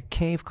hidden in a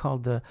cave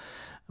called the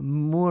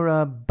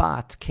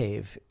Murabat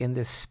cave in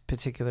this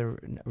particular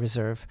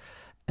reserve,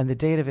 and the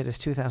date of it is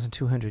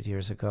 2,200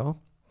 years ago.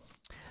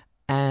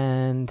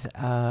 And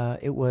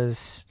it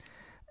was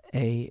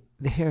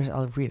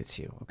I'll read it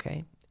to you,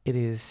 okay? It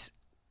is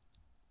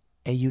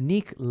a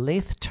unique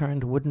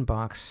lathe-turned wooden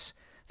box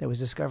that was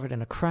discovered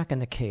in a crack in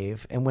the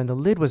cave, and when the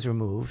lid was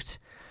removed,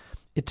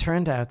 it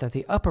turned out that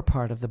the upper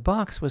part of the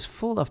box was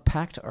full of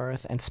packed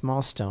earth and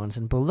small stones,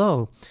 and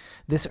below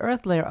this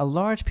earth layer, a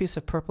large piece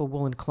of purple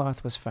woolen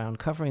cloth was found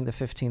covering the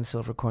 15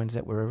 silver coins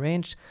that were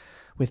arranged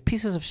with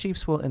pieces of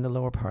sheep's wool in the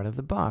lower part of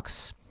the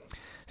box.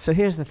 So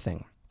here's the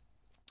thing.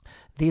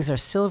 These are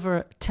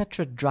silver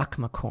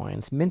tetradrachma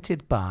coins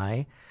minted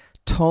by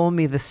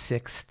Ptolemy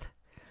VI,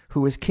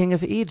 who was king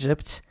of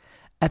Egypt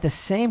at the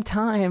same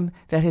time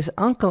that his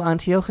uncle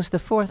Antiochus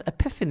IV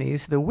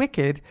Epiphanes, the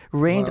Wicked,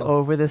 reigned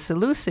over the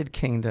Seleucid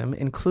kingdom,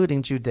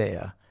 including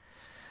Judea.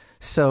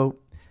 So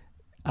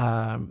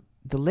the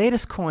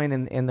latest coin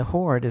in the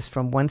hoard is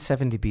from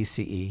 170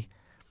 BCE,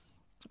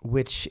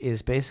 which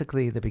is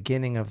basically the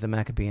beginning of the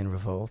Maccabean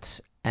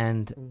revolt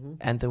and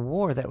the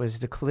war that was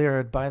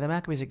declared by the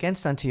Maccabees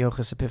against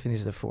Antiochus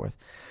Epiphanes IV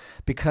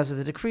because of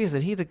the decrees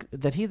that he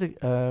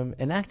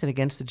enacted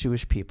against the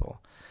Jewish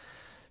people.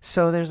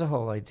 So there's a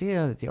whole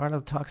idea that the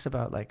article talks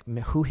about, like,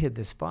 who hid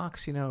this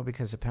box,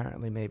 because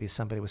apparently maybe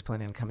somebody was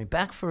planning on coming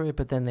back for it,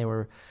 but then they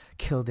were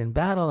killed in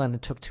battle, and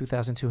it took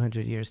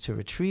 2,200 years to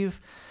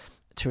retrieve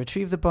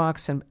the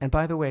box. And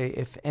by the way,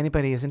 if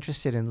anybody is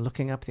interested in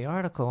looking up the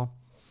article,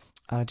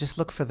 just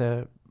look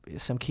for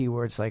some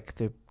keywords like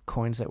the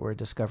coins that were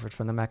discovered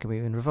from the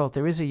Maccabean revolt.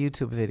 There is a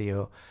YouTube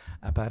video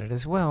about it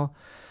as well.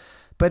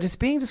 But it's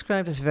being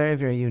described as very,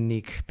 very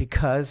unique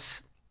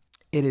because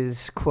it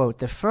is, quote,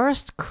 the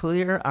first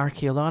clear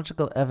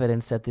archaeological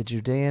evidence that the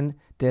Judean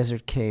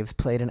desert caves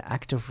played an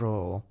active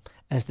role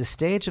as the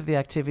stage of the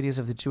activities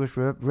of the Jewish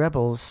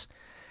rebels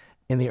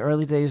in the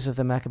early days of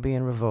the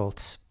Maccabean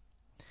revolts.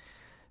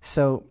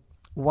 So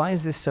why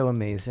is this so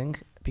amazing?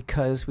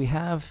 Because we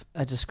have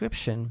a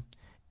description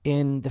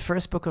in the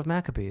first book of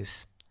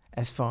Maccabees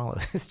as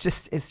follows.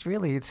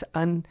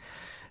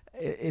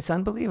 It's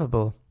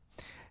unbelievable.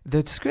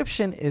 The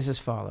description is as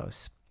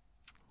follows.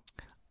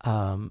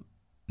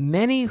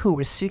 Many who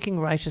were seeking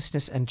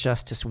righteousness and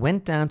justice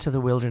went down to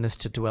the wilderness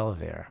to dwell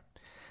there.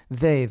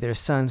 They, their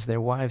sons,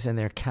 their wives, and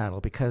their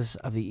cattle, because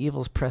of the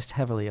evils pressed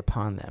heavily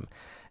upon them.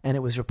 And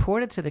it was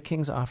reported to the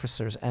king's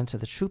officers and to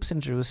the troops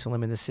in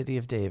Jerusalem in the city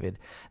of David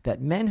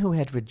that men who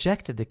had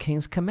rejected the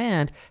king's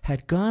command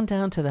had gone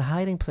down to the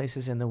hiding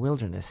places in the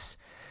wilderness.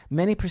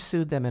 Many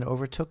pursued them and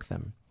overtook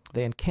them.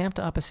 They encamped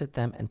opposite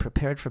them and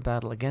prepared for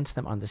battle against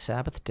them on the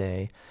Sabbath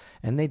day,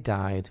 and they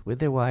died with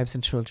their wives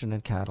and children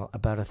and cattle,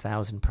 about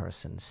 1,000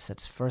 persons.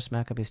 That's 1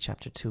 Maccabees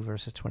chapter 2,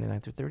 verses 29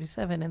 through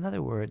 37. In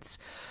other words,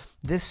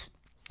 this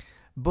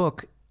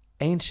book,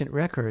 Ancient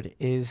Record,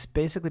 is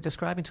basically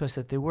describing to us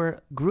that there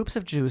were groups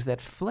of Jews that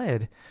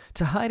fled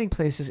to hiding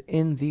places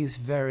in these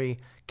very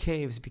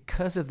caves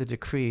because of the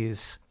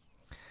decrees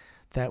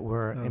that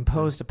were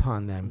imposed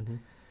upon them. Mm-hmm.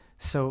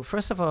 So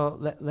first of all,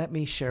 let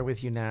me share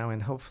with you now,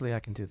 and hopefully I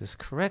can do this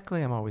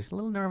correctly. I'm always a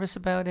little nervous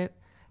about it,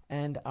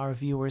 and our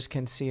viewers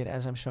can see it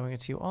as I'm showing it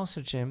to you. Also,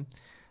 Jim,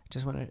 I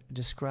just want to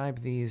describe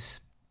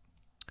these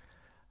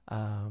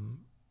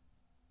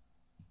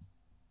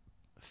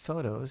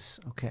photos,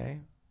 okay?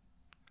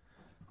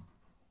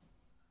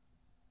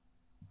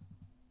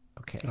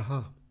 Okay.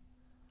 Uh-huh.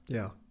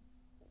 Yeah.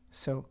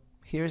 So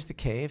here's the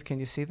cave. Can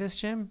you see this,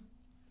 Jim?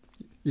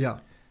 Yeah,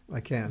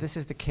 I can. This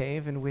is the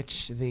cave in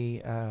which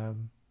the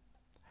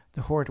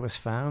hoard was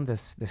found,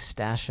 this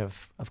stash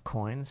of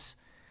coins.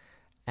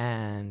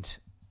 And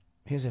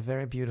here's a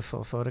very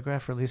beautiful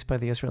photograph released by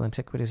the Israel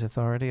Antiquities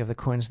Authority of the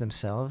coins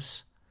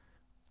themselves.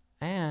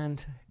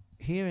 And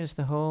here is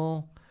the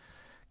whole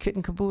kit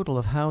and caboodle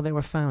of how they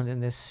were found in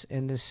this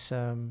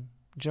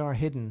jar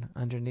hidden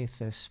underneath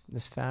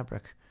this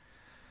fabric.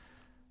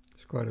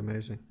 It's quite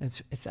amazing.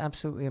 It's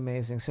absolutely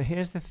amazing. So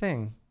here's the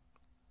thing.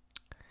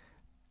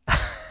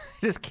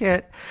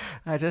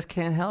 I just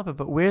can't help it.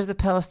 But where's the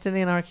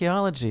Palestinian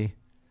archaeology?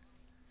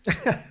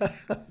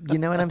 You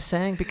know what I'm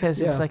saying?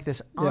 Because it's like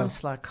this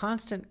onslaught,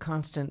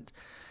 constant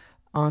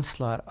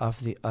onslaught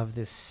of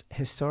this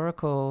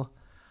historical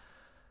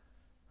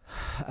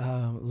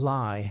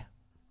lie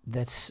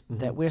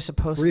that we're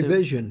supposed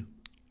revision.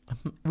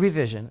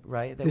 revision,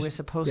 right? That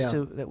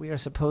we are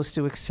supposed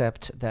to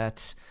accept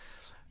that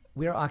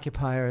we are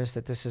occupiers,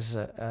 that this is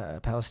a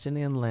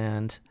Palestinian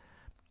land.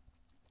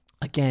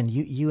 Again,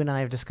 you and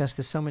I have discussed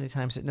this so many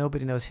times that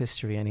nobody knows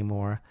history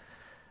anymore.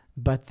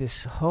 But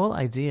this whole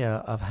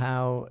idea of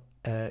how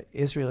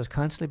Israel is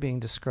constantly being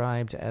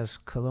described as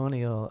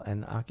colonial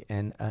and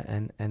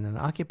an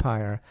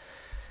occupier,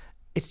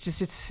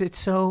 it's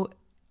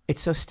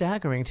so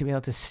staggering to be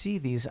able to see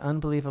these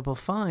unbelievable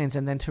finds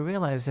and then to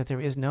realize that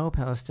there is no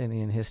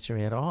Palestinian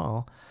history at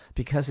all,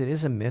 because it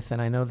is a myth.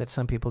 And I know that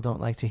some people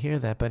don't like to hear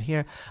that, but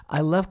here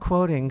I love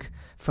quoting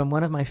from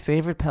one of my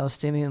favorite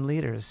Palestinian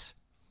leaders,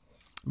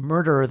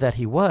 murderer that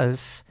he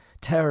was,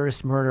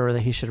 terrorist murderer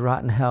that he should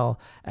rot in hell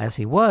as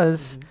he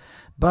was,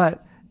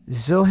 but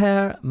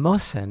Zohar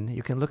Mohsen,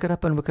 you can look it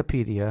up on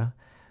Wikipedia.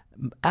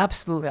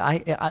 Absolutely,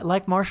 I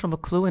like Marshall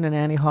McLuhan and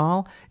Annie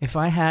Hall. If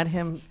I had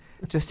him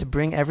just to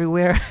bring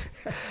everywhere,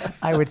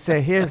 I would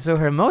say, here's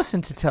Zohar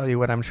Mohsen to tell you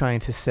what I'm trying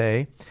to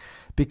say,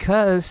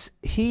 because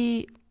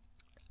he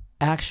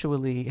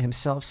actually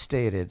himself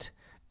stated,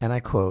 and I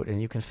quote,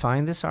 and you can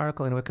find this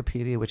article in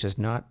Wikipedia, which is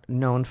not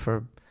known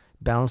for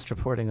balanced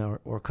reporting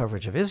or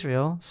coverage of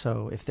Israel,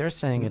 so if they're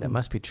saying it, it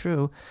must be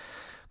true.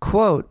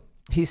 Quote,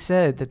 he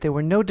said that there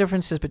were no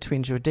differences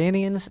between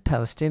Jordanians,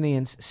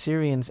 Palestinians,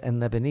 Syrians,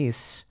 and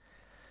Lebanese,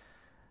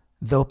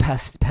 though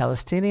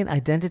Palestinian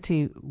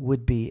identity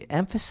would be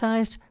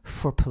emphasized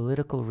for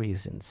political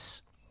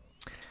reasons.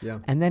 Yeah.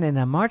 And then in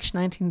a March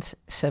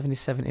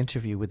 1977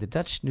 interview with the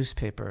Dutch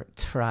newspaper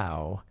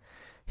Trouw,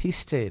 he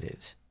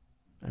stated,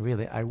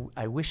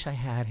 I wish I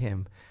had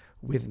him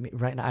with me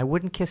right now. I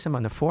wouldn't kiss him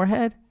on the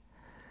forehead,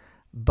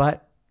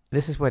 but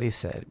this is what he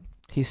said.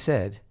 He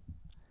said,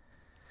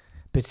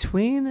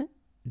 between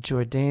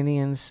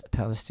Jordanians,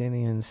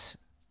 Palestinians,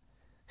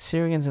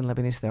 Syrians, and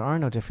Lebanese, there are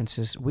no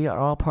differences. We are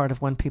all part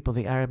of one people,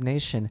 the Arab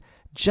nation.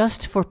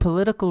 Just for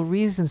political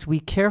reasons, we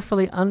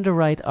carefully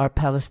underwrite our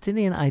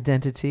Palestinian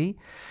identity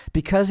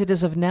because it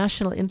is of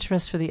national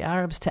interest for the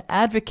Arabs to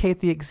advocate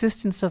the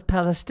existence of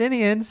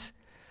Palestinians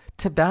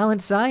to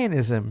balance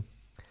Zionism.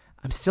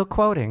 I'm still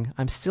quoting.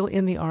 I'm still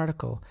in the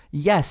article.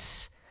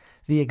 Yes,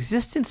 the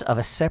existence of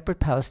a separate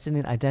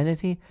Palestinian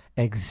identity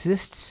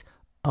exists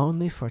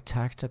only for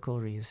tactical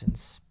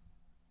reasons.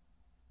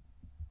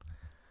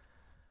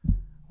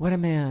 What a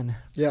man.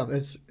 Yeah,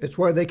 it's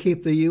why they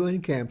keep the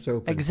UN camps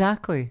open.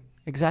 Exactly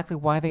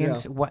why they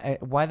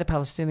why the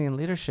Palestinian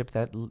leadership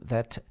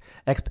that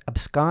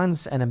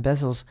absconds and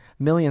embezzles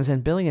millions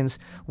and billions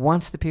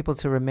wants the people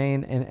to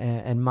remain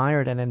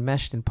mired and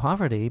enmeshed in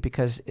poverty,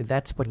 because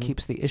that's what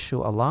keeps the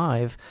issue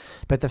alive.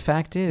 But the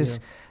fact is,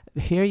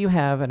 here you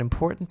have an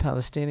important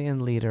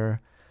Palestinian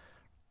leader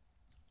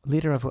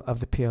of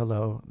the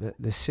PLO,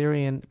 the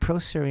Syrian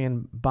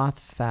pro-Syrian Ba'ath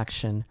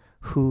faction,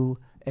 who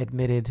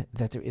admitted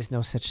that there is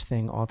no such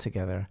thing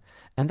altogether.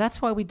 And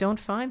that's why we don't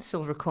find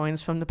silver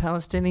coins from the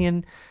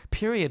Palestinian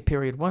period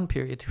 1,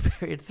 period 2,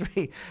 period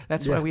 3.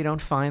 That's why we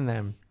don't find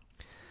them.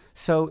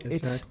 So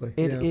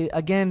it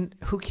again,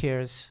 who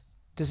cares?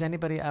 Does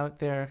anybody out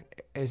there,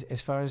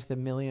 as far as the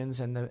millions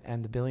and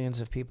the billions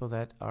of people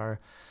that are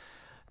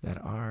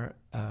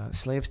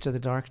slaves to the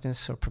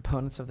darkness or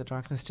proponents of the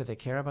darkness, do they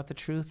care about the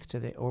truth?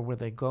 Or will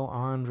they go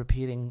on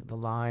repeating the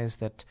lies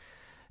that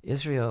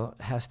Israel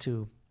has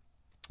to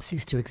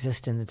cease to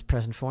exist in its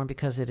present form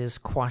because it is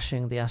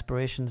quashing the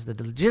aspirations, the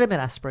legitimate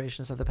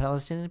aspirations of the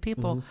Palestinian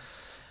people?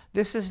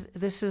 This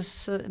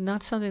is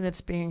not something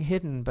that's being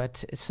hidden,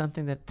 but it's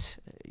something that,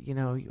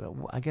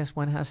 I guess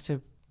one has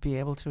to be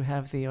able to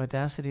have the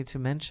audacity to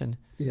mention.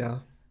 Yeah,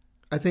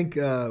 I think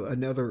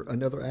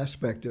another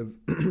aspect of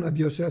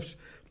Yosef's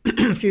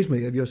of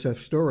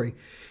Yosef's story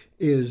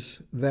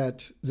is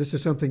that this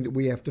is something that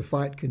we have to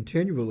fight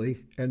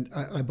continually, and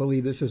I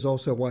believe this is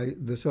also why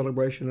the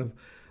celebration of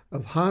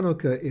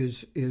Hanukkah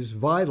is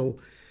vital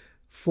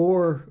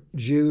for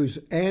Jews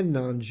and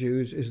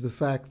non-Jews, is the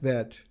fact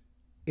that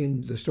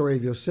in the story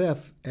of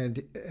Yosef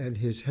and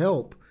his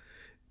help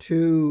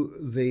to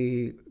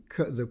the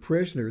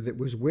prisoner that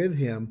was with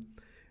him,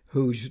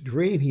 whose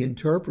dream he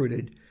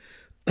interpreted,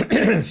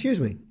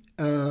 excuse me,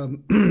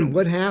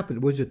 what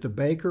happened? Was it the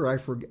baker? I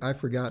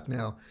forgot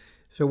now.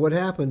 So what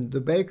happened?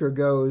 The baker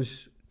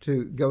goes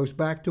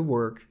back to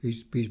work.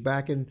 He's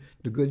back in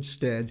the good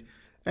stead,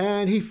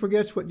 and he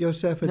forgets what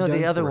Yosef had done. No,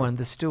 the other one,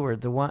 the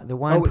steward, the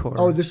wine pourer.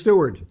 Oh, the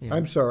steward. Yeah.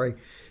 I'm sorry.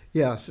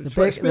 Yeah,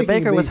 the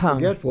baker was hung.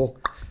 Forgetful.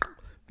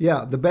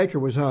 Yeah, the baker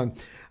was hung.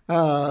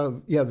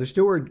 The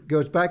steward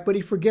goes back, but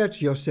he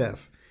forgets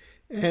Yosef,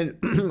 and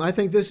I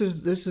think this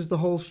is the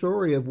whole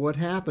story of what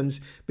happens,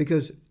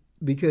 because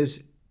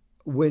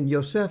when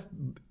Yosef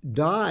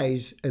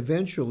dies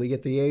eventually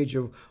at the age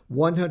of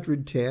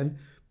 110,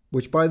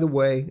 which, by the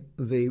way,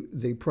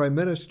 the prime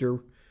minister,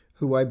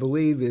 who I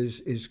believe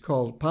is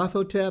called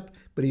Pathotep,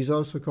 but he's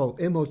also called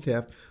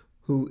Imhotep,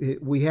 who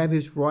we have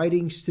his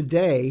writings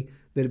today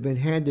that have been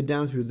handed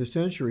down through the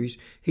centuries.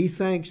 He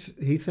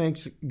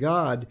thanks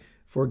God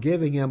for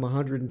giving him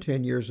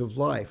 110 years of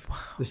life,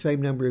 the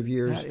same number of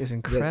years that is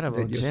incredible,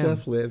 that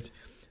Yosef lived.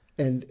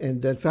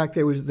 and in fact,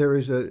 there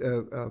is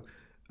a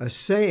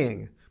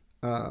saying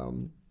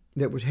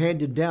that was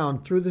handed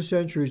down through the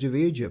centuries of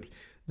Egypt,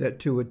 that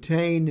to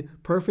attain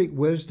perfect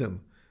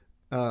wisdom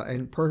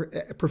and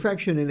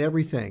perfection in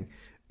everything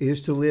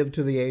is to live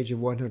to the age of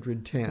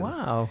 110.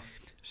 Wow.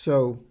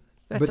 So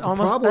that's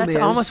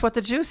almost what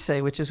the Jews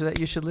say, which is that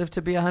you should live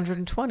to be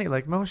 120,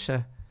 like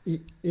Moshe.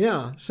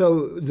 Yeah.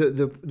 So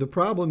the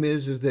problem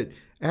is that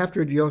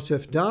after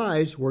Joseph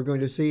dies, we're going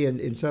to see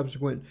in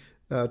subsequent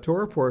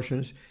Torah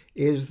portions,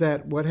 is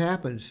that what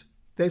happens?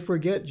 They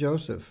forget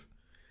Joseph.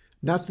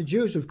 Not the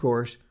Jews, of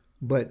course,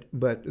 but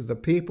the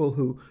people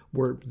who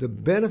were the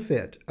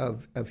benefit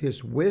of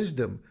his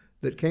wisdom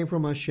that came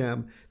from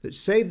Hashem, that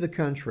saved the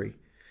country,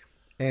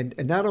 and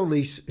not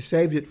only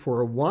saved it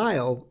for a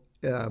while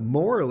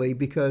morally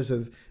because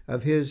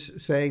of his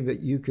saying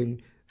that you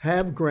can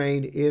have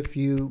grain if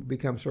you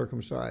become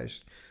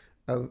circumcised,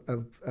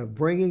 of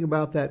bringing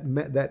about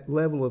that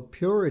level of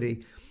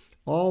purity.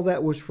 All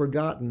that was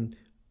forgotten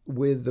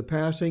with the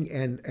passing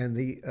and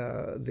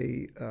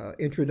the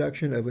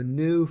introduction of a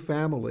new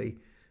family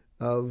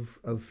of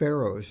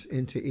pharaohs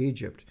into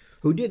Egypt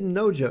who didn't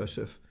know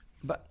Joseph.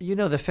 But you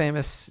know the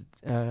famous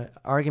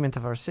argument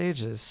of our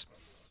sages: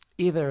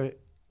 either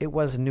it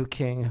was a new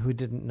king who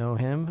didn't know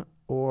him,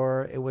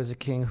 or it was a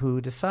king who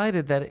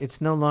decided that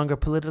it's no longer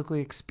politically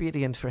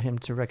expedient for him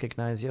to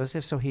recognize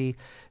Joseph, so he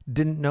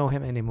didn't know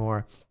him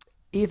anymore.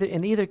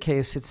 In either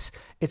case, it's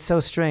so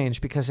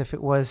strange, because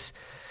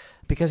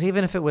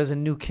even if it was a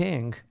new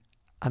king,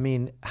 I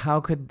mean, how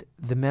could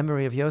the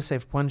memory of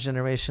Yosef one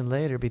generation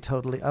later be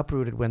totally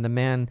uprooted when the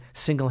man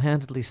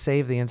single-handedly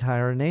saved the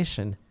entire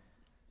nation?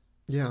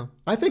 Yeah.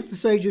 I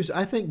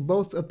think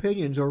both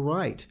opinions are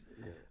right.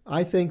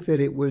 I think that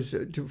it was,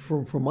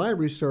 from my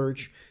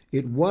research,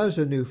 it was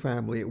a new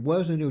family. It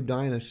was a new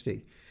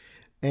dynasty.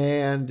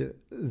 And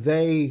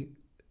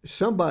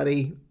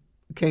somebody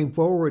came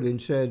forward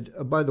and said,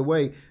 by the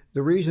way,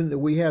 the reason that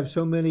we have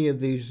so many of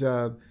these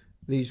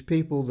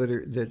people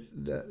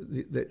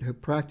that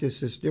have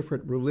practiced this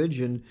different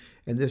religion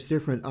and this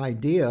different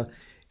idea,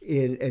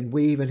 and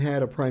we even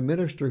had a prime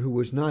minister who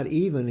was not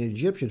even an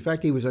Egyptian. In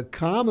fact, he was a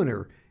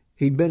commoner.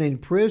 He'd been in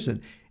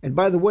prison. And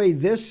by the way,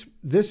 this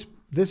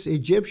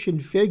Egyptian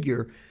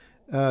figure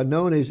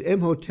known as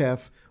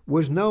Imhotep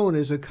was known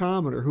as a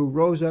commoner who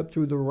rose up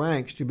through the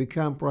ranks to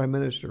become prime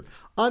minister.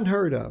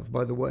 Unheard of,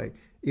 by the way,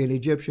 in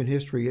Egyptian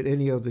history at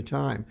any other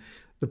time.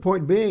 The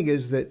point being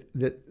is that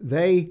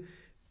they,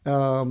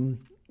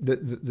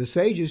 the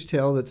sages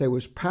tell that there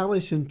was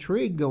palace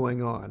intrigue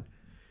going on,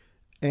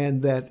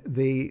 and that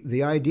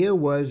the idea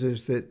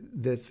was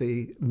that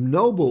the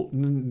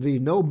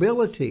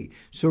nobility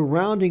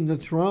surrounding the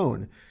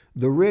throne,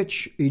 the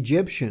rich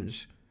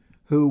Egyptians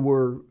who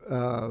were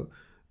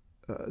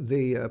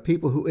the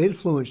people who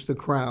influenced the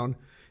crown,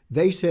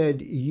 they said,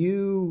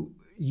 you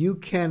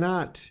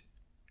cannot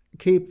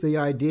keep the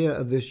idea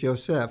of this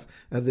Yosef,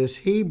 of this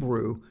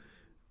Hebrew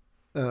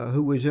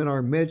who was in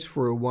our midst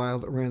for a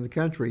while around the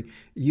country.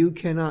 You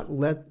cannot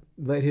let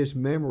his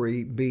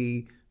memory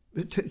be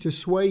to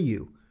sway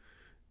you,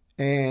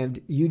 and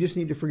you just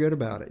need to forget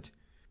about it.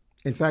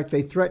 In fact,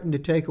 they threatened to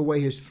take away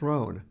his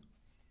throne.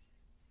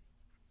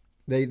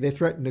 They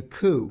threatened a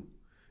coup.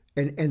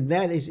 And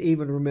that is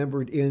even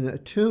remembered in a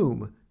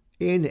tomb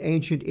in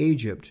ancient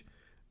Egypt,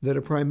 that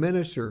a prime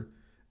minister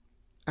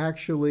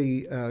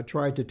actually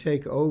tried to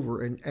take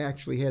over and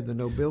actually had the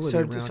nobility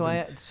around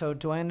him. So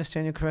do I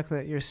understand you correctly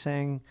that you're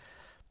saying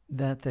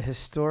that the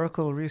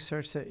historical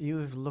research that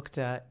you've looked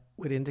at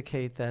would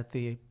indicate that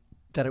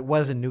it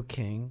was a new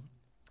king,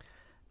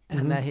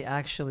 and that he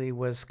actually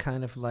was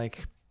kind of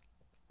like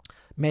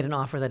made an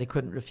offer that he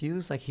couldn't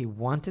refuse, like he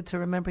wanted to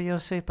remember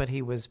Yosef, but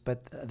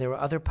there were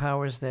other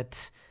powers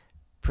that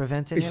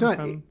prevented him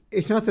from...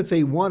 It's not that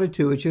they wanted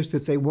to, it's just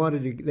that they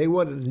wanted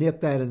to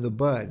nip that in the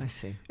bud. I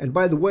see. And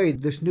by the way,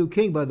 this new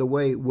king,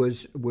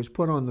 was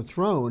put on the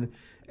throne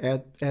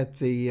at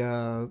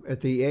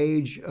the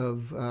age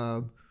of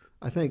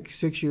I think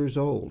 6 years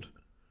old.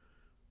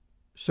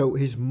 So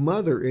his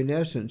mother, in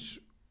essence,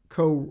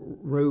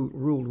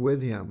 co-ruled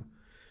with him.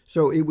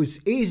 So it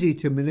was easy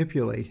to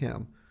manipulate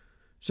him.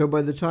 So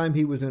by the time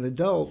he was an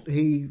adult,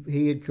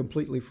 he had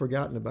completely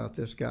forgotten about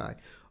this guy.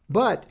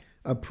 But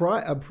a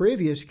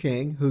previous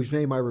king, whose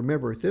name I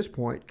remember at this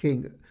point,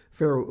 King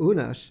Pharaoh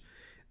Unas,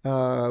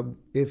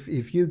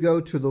 if you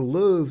go to the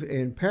Louvre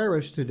in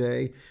Paris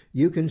today,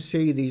 you can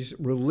see these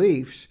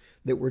reliefs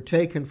that were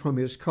taken from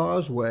his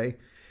causeway,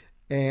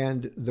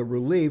 and the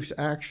reliefs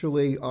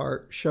actually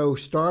show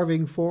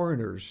starving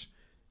foreigners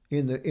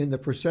in the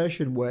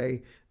procession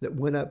way that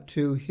went up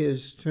to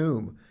his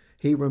tomb.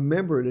 He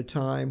remembered a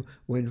time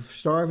when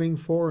starving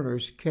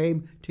foreigners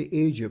came to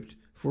Egypt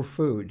for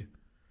food.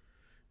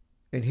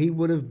 And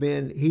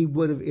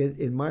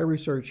in my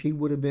research, he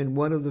would have been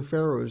one of the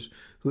pharaohs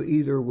who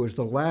either was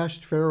the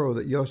last pharaoh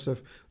that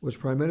Joseph was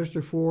prime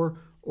minister for,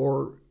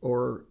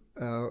 or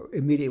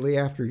immediately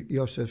after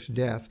Joseph's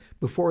death,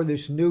 before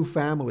this new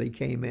family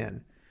came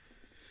in.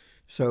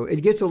 So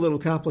it gets a little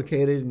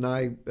complicated, and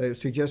I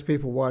suggest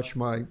people watch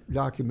my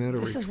documentary.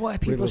 This is why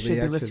people should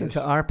be listening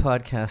to our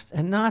podcast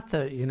and not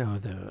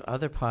the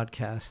other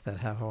podcasts that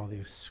have all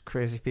these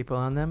crazy people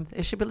on them.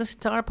 They should be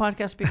listening to our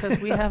podcast because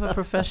we have a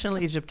professional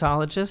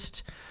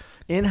Egyptologist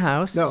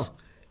in-house. No,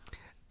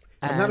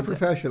 I'm not a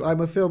professional.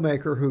 I'm a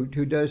filmmaker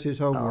who does his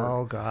homework.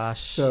 Oh, gosh.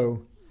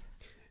 So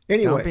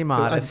anyway, don't be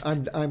modest. I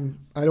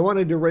don't want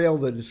to derail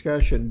the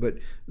discussion, but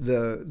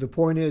the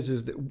point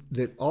is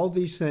that all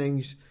these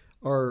things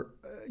are,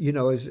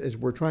 as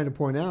we're trying to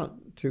point out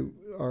to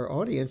our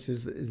audience,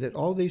 is that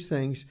all these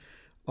things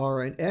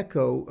are an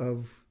echo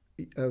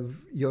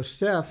of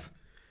Yosef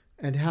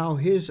and how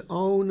his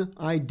own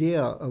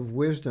idea of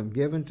wisdom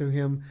given to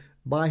him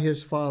by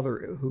his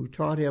father, who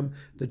taught him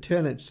the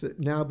tenets that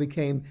now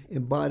became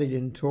embodied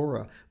in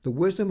Torah. The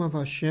wisdom of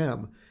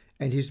Hashem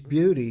and his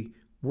beauty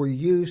were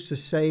used to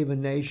save a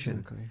nation.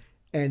 Exactly.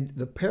 And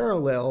the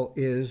parallel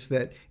is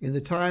that in the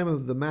time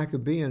of the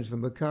Maccabees, the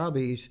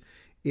Maccabees,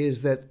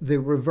 is that the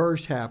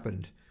reverse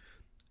happened.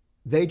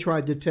 They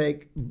tried to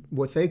take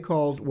what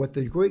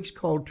the Greeks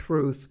called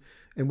truth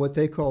and what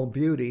they called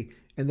beauty,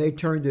 and they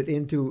turned it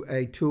into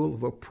a tool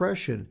of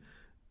oppression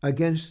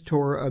against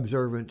Torah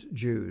observant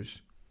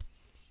Jews.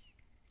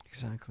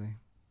 Exactly.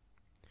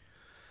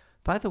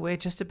 By the way,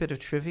 just a bit of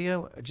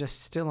trivia,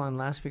 just still on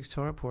last week's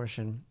Torah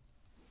portion.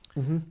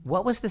 Mm-hmm.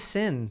 What was the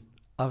sin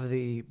of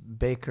the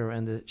baker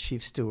and the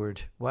chief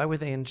steward? Why were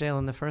they in jail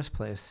in the first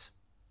place?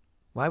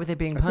 Why were they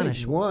being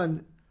punished?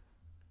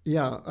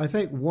 I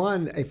think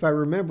one, if I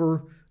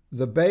remember,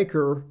 the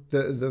baker,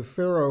 the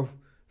Pharaoh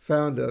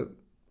found a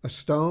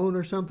stone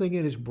or something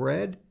in his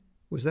bread.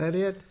 Was that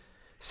it?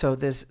 So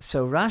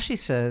Rashi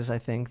says, I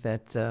think,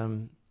 that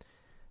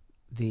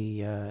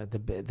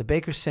the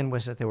baker's sin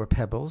was that there were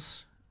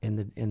pebbles in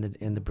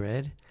the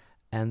bread,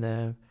 and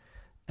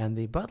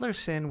the butler's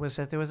sin was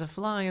that there was a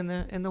fly in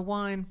the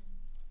wine.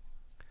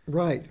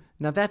 Right.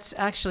 Now that's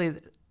actually,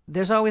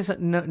 there's always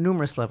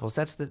numerous levels.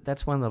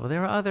 That's one level.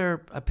 There are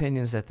other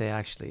opinions that they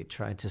actually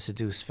tried to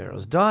seduce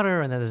Pharaoh's daughter,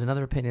 and then there's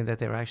another opinion that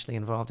they were actually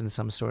involved in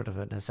some sort of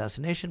an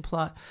assassination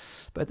plot.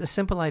 But the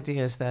simple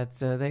idea is that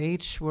they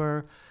each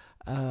were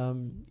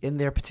in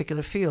their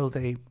particular field.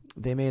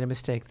 They made a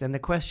mistake. Then the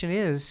question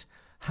is,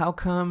 how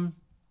come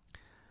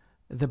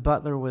the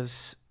butler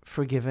was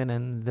forgiven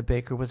and the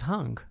baker was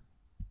hung?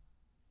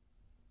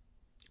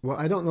 Well,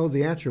 I don't know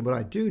the answer, but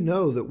I do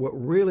know that what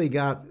really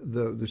got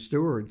the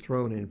steward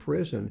thrown in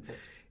prison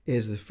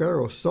is the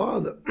Pharaoh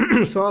saw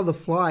the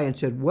fly and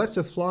said, "What's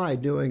a fly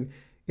doing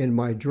in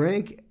my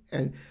drink?"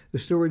 And the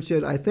steward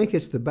said, "I think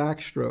it's the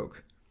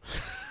backstroke."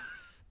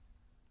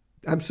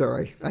 I'm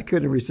sorry, I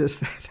couldn't resist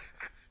that.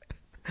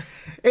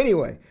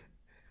 Anyway,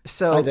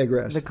 so I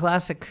digress. The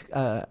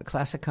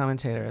classic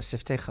commentator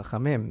Siftei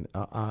Chachamim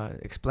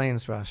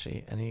explains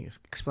Rashi, and he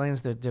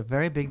explains the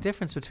very big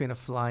difference between a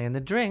fly in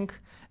the drink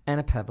and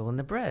a pebble in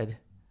the bread.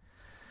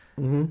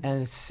 Mm-hmm.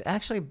 And it's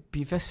actually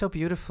so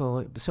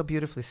beautiful, so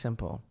beautifully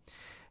simple.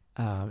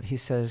 He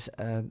says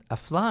a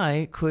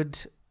fly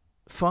could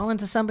fall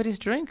into somebody's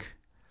drink.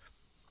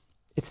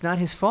 It's not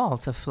his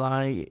fault. A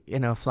fly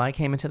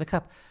came into the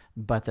cup,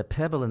 but the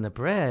pebble in the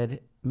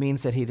bread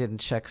means that he didn't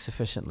check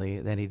sufficiently,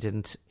 that he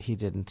didn't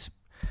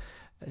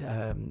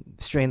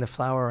strain the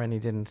flour, and he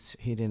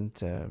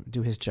didn't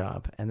do his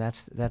job, and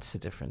that's the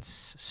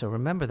difference. So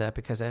remember that,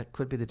 because that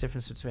could be the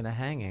difference between a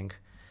hanging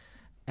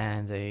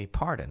and a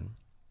pardon.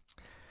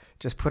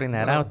 Just putting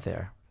that out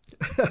there.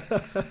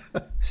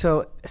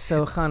 So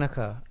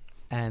Chanukah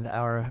and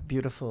our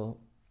beautiful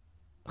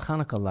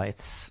Chanukah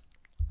lights.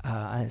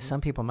 Some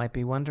people might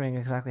be wondering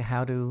exactly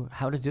how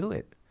to do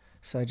it.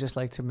 So I'd just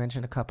like to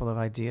mention a couple of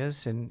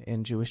ideas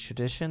in Jewish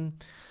tradition.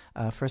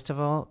 First of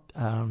all,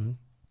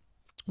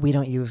 we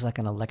don't use like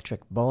an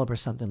electric bulb or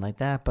something like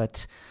that,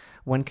 but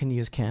one can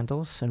use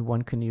candles and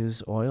one can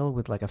use oil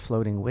with like a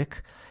floating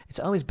wick. It's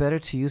always better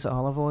to use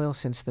olive oil,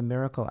 since the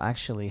miracle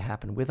actually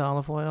happened with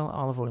olive oil.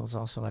 Olive oil is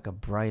also like a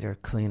brighter,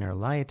 cleaner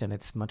light, and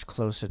it's much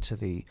closer to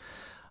the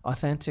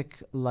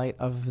authentic light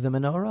of the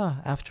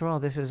menorah. After all,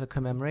 this is a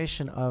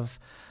commemoration of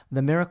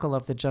the miracle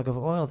of the jug of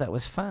oil that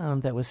was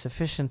found, that was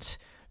sufficient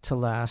to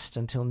last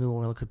until new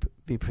oil could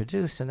be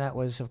produced. And that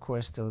was, of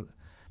course,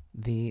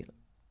 the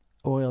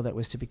oil that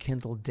was to be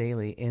kindled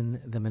daily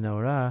in the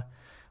menorah,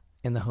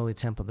 in the Holy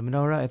Temple. The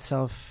menorah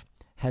itself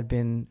had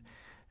been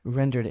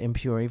rendered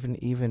impure,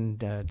 even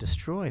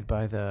destroyed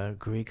by the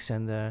Greeks,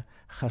 and the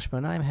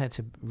Hashmonaim had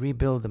to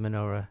rebuild the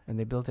menorah, and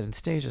they built it in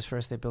stages.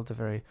 First, they built a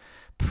very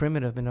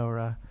primitive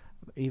menorah,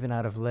 even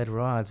out of lead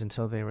rods,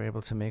 until they were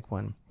able to make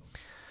one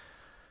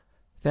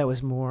that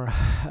was more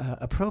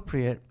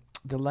appropriate.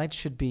 The light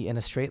should be in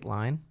a straight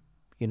line,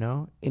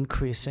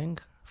 increasing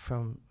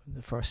from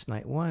the first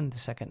night 1, the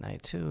second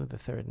night 2, the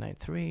third night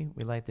 3.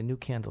 We light the new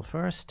candle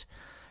first.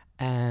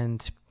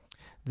 And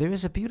there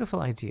is a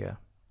beautiful idea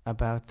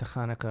about the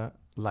Chanukah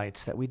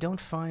lights that we don't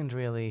find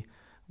really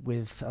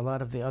with a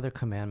lot of the other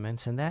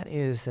commandments, and that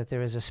is that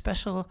there is a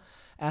special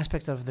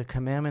aspect of the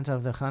commandment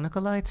of the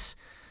Chanukah lights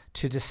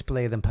to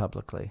display them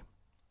publicly,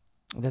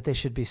 that they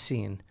should be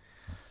seen.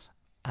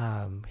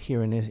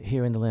 Here in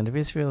the land of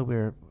Israel,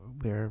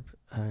 we're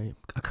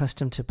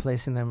accustomed to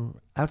placing them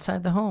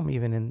outside the home,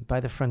 even by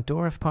the front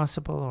door if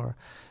possible, or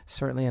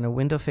certainly in a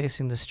window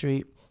facing the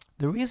street.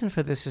 The reason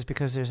for this is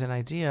because there's an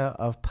idea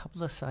of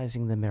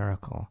publicizing the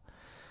miracle.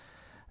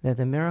 That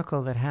the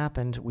miracle that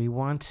happened, we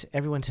want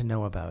everyone to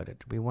know about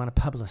it. We want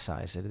to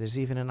publicize it. There's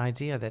even an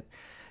idea that,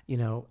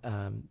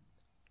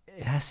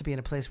 it has to be in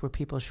a place where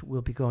people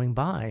will be going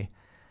by,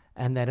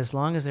 and that as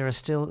long as there are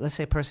still, let's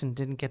say a person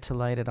didn't get to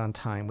light it on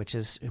time, which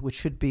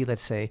should be,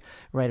 let's say,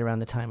 right around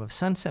the time of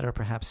sunset, or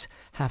perhaps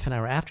half an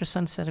hour after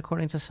sunset,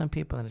 according to some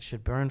people, and it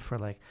should burn for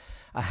like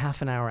a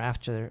half an hour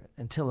after,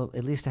 until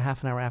at least a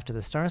half an hour after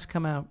the stars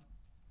come out.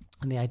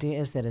 And the idea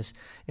is that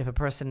if a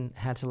person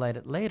had to light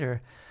it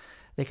later,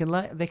 they can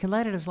light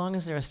it as long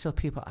as there are still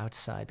people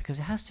outside, because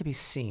it has to be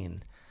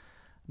seen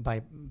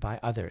by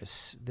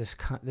others.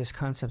 This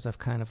concept of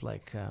kind of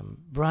like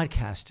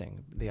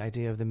broadcasting the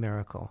idea of the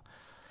miracle,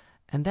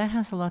 and that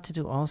has a lot to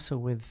do also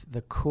with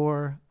the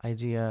core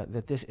idea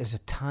that this is a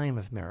time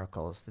of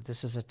miracles, that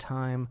this is a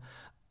time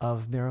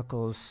of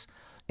miracles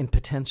in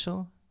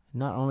potential.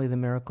 Not only the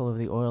miracle of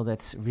the oil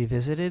that's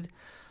revisited,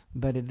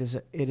 but it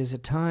is a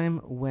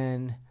time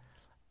when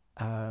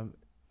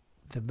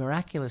the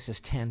miraculous is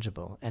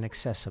tangible and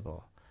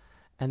accessible.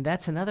 And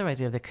that's another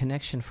idea of the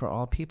connection for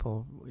all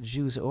people,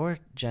 Jews or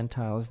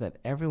Gentiles, that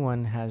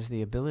everyone has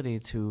the ability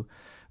to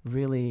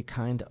really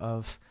kind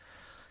of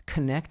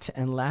connect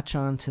and latch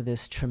on to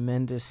this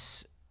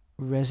tremendous,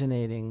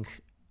 resonating,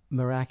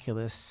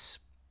 miraculous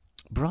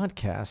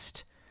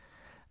broadcast.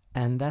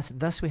 And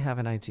thus we have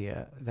an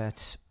idea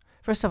that,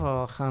 first of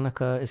all,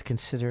 Chanukah is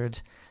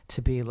considered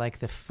to be like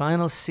the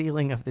final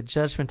sealing of the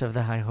judgment of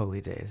the High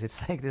Holy Days.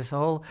 It's like this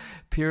whole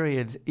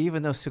period,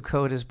 even though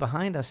Sukkot is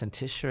behind us and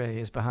Tishrei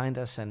is behind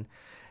us, and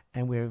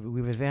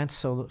we've advanced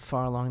so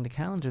far along the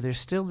calendar, there's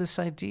still this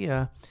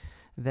idea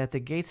that the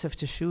gates of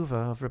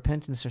teshuvah, of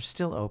repentance, are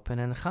still open.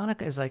 And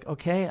Chanukah is like,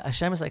 okay,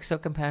 Hashem is like so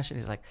compassionate.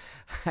 He's like,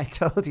 I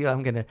told you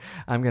I'm gonna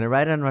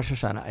write it on Rosh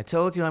Hashanah. I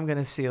told you I'm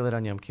gonna seal it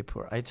on Yom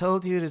Kippur. I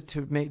told you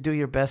to do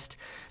your best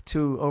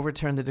to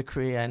overturn the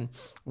decree and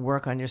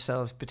work on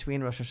yourselves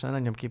between Rosh Hashanah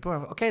and Yom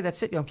Kippur. Okay,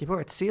 that's it, Yom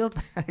Kippur, it's sealed.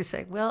 I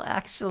say, well,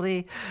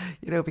 actually,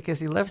 because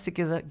he loves to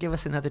give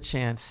us another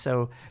chance.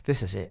 So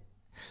this is it.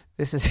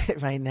 This is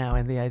it right now.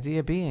 And the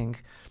idea being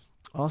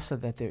also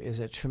that there is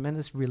a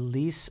tremendous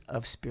release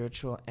of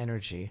spiritual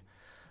energy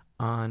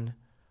on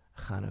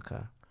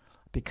Chanukah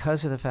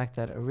because of the fact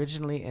that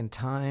originally in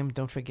time,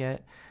 don't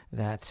forget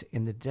that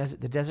in the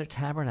desert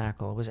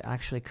tabernacle was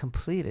actually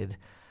completed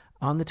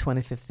on the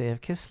 25th day of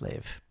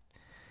Kislev.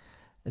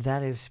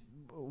 That is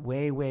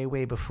way, way,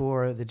 way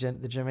before the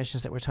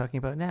generations that we're talking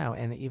about now,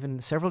 and even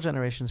several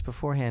generations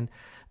beforehand.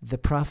 The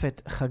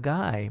prophet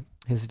Haggai,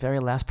 his very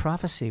last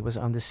prophecy was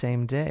on the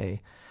same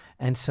day.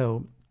 And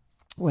so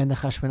when the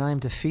Hashmonaim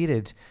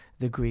defeated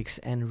the Greeks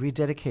and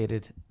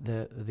rededicated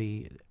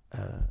the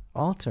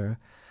altar,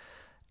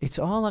 it's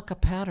all like a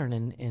pattern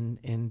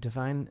in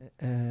divine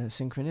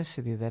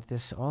synchronicity that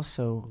this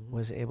also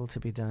was able to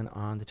be done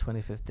on the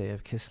 25th day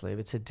of Kislev.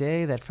 It's a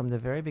day that from the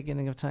very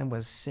beginning of time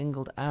was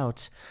singled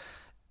out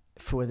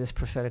for this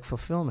prophetic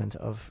fulfillment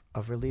of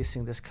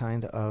releasing this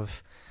kind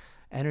of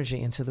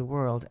energy into the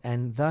world,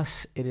 and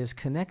thus it is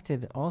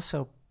connected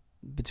also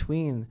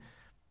between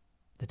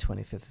the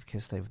 25th of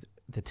Kislev,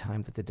 the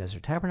time that the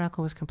desert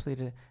tabernacle was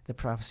completed, the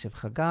prophecy of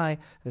Haggai,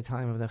 the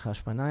time of the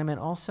Hashmonaim, and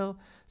also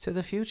to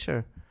the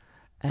future.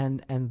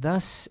 And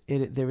thus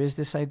there is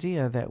this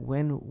idea that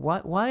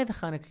why are the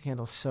Hanukkah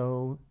candles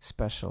so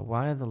special?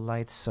 Why are the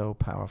lights so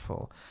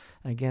powerful?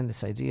 Again,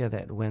 this idea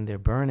that when they're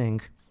burning,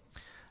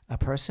 a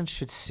person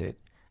should sit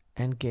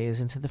and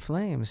gaze into the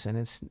flames. And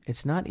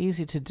it's not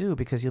easy to do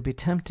because you'll be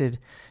tempted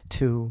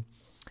to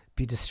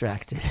be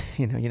distracted.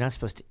 You're not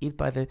supposed to eat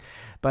by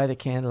the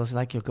candles,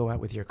 like you'll go out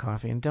with your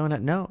coffee and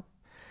donut. No,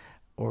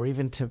 or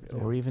even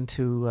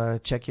to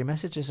check your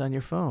messages on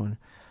your phone,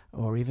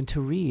 or even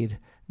to read.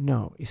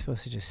 No, you're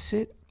supposed to just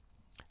sit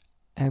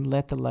and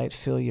let the light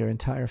fill your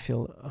entire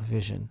field of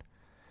vision.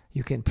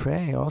 You can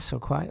pray also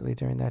quietly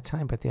during that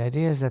time, but the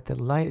idea is that the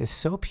light is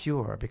so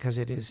pure because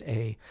it is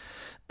a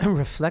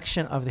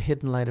reflection of the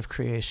hidden light of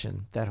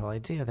creation. That whole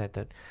idea that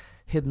the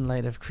hidden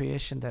light of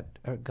creation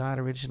that God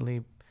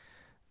originally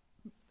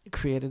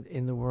created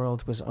in the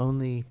world was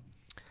only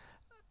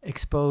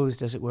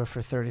exposed, as it were,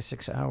 for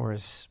 36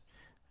 hours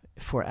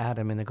for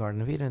Adam in the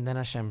Garden of Eden, and then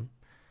Hashem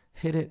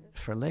hid it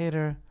for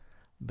later.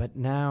 But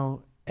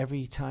now,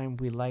 every time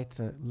we light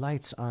the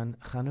lights on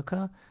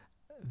Chanukah,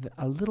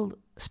 a little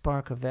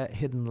spark of that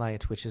hidden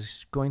light, which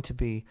is going to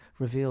be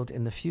revealed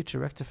in the future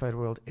rectified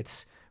world,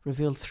 it's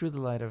revealed through the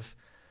light of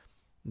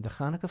the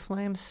Chanukah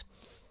flames,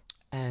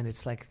 and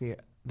it's like the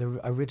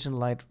original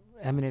light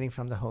emanating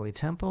from the Holy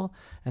Temple.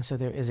 And so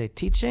there is a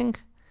teaching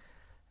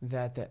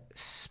that the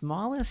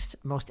smallest,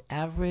 most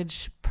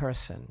average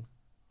person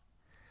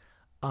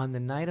on the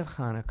night of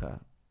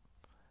Chanukah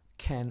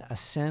can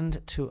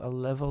ascend to a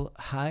level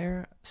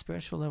higher,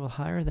 spiritual level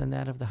higher than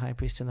that of the high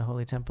priest in the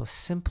Holy Temple,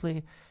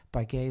 simply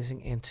by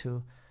gazing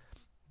into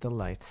the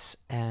lights,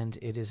 and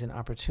it is an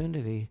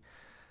opportunity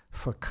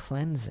for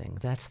cleansing.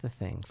 That's the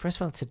thing. First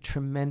of all, it's a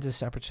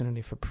tremendous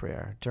opportunity for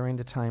prayer. During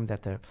the time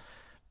that the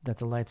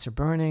lights are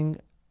burning,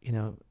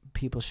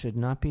 people should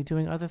not be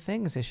doing other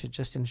things. They should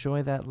just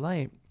enjoy that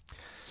light.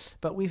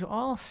 But we've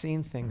all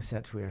seen things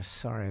that we're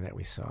sorry that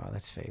we saw,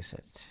 let's face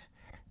it.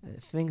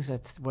 Things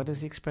that, what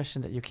is the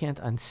expression, that you can't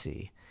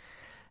unsee.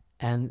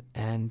 And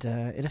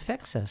it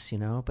affects us,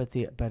 but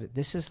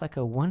this is like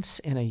a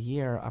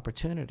once-in-a-year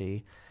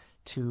opportunity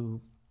to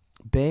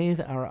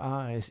bathe our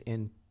eyes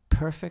in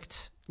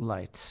perfect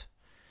light,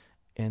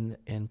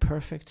 in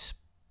perfect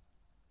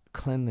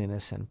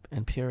cleanliness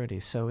and purity.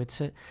 So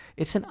it's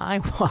an eye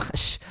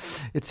wash.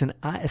 It's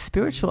a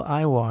spiritual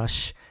eye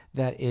wash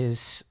that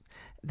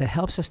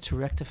helps us to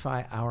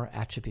rectify our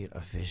attribute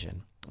of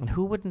vision. And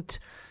who wouldn't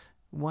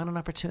want an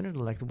opportunity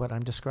like what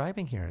I'm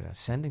describing here,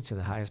 ascending to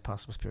the highest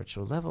possible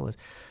spiritual level?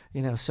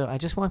 So I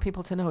just want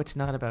people to know it's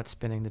not about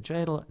spinning the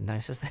dreidel,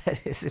 nice as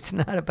that is. It's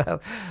not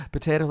about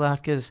potato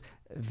latkes,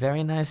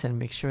 very nice, and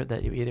make sure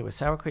that you eat it with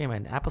sour cream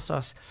and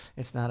applesauce.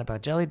 It's not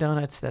about jelly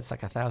donuts, that's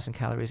like 1,000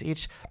 calories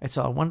each. It's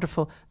all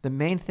wonderful. The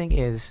main thing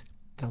is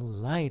the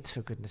light,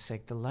 for goodness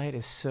sake. The light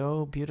is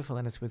so beautiful,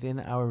 and it's within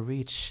our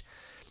reach.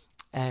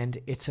 And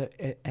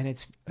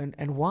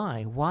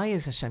why? Why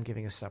is Hashem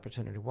giving us this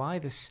opportunity? Why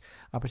this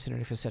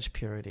opportunity for such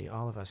purity?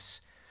 All of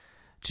us,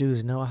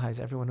 Jews, Noahites,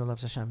 everyone who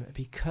loves Hashem,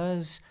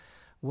 because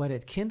what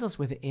it kindles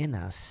within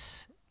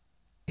us,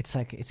 it's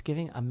like it's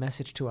giving a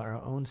message to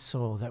our own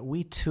soul that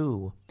we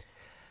too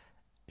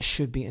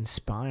should be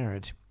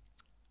inspired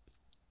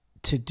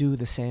to do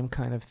the same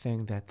kind of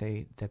thing that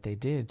they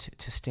did,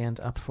 to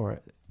stand up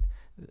for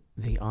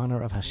the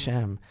honor of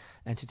Hashem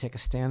and to take a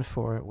stand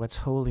for what's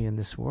holy in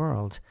this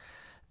world.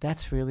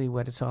 That's really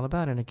what it's all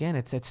about. And again,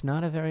 it's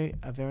not a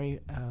very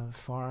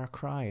far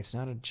cry. It's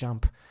not a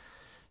jump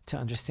to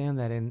understand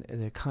that in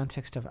the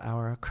context of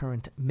our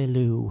current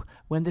milieu,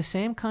 when the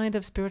same kind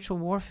of spiritual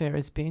warfare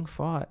is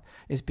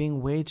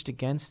being waged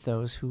against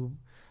those who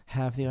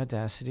have the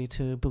audacity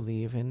to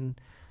believe in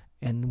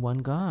one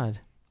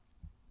God.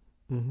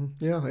 Mm-hmm.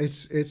 Yeah,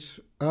 it's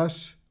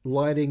us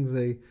lighting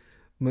the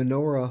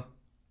menorah,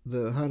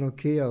 the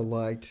Hanukkah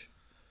light,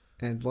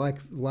 and like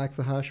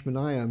the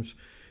Hashmonayims,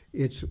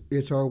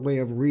 it's our way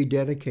of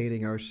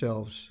rededicating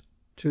ourselves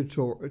to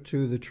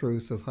the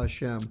truth of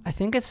Hashem. I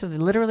think it's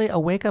literally a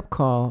wake-up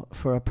call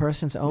for a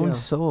person's own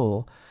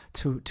soul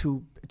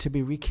to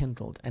be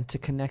rekindled and to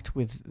connect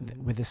with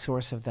the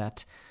source of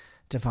that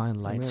divine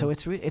light. Amen. So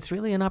it's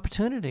really an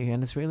opportunity,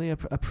 and it's really a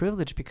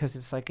privilege, because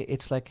it's like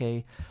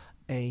a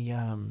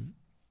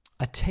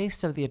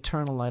taste of the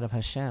eternal light of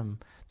Hashem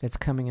that's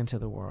coming into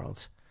the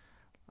world.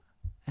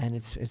 And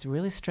it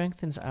really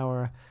strengthens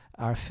our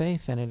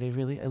faith, and it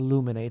really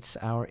illuminates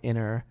our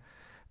inner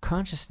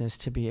consciousness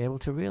to be able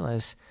to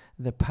realize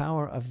the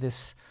power of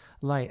this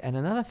light. And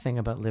another thing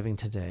about living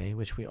today,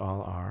 which we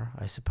all are,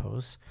 I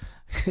suppose,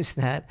 is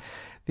that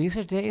these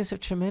are days of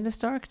tremendous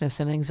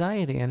darkness and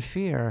anxiety and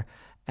fear,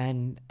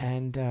 and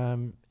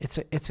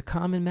it's a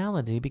common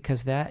malady,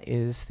 because that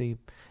is the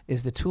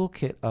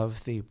toolkit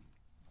of the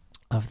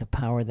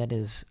power that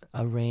is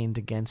arraigned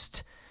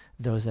against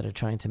those that are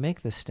trying to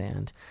make this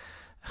stand.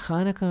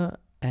 Chanukah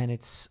and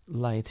its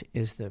light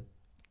is the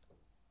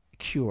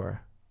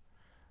cure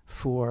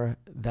for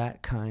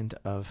that kind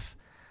of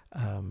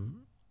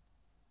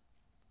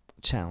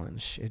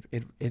challenge.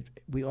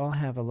 We all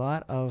have a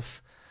lot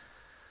of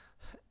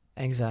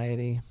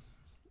anxiety,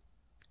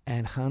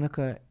 and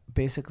Chanukah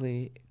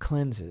basically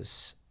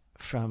cleanses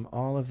from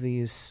all of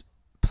these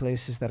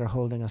places that are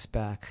holding us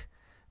back,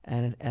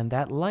 and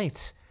that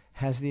light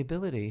has the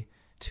ability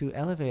to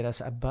elevate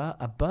us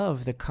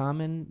above the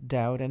common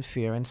doubt and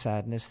fear and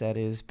sadness that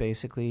is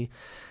basically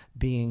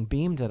being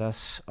beamed at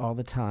us all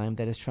the time,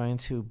 that is trying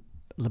to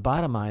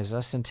lobotomize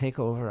us and take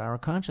over our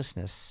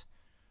consciousness.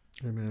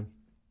 Amen.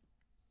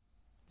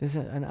 There's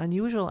an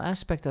unusual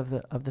aspect of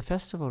the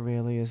festival,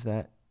 really, is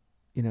that,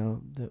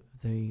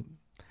 the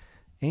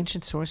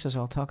ancient sources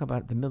all talk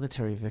about the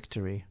military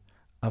victory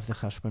of the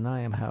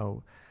Hashmonayim,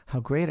 how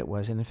great it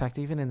was. And in fact,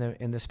 even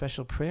in the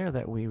special prayer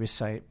that we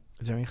recite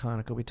during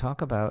Chanukah, we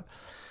talk about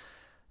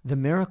the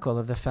miracle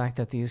of the fact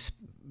that these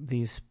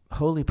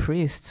holy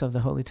priests of the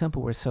Holy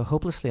Temple were so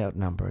hopelessly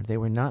outnumbered. They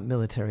were not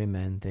military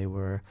men. They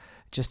were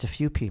just a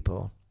few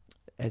people.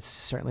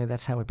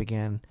 That's how it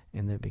began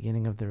in the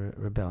beginning of the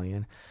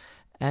rebellion.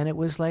 And it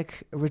was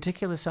like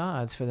ridiculous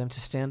odds for them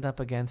to stand up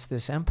against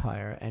this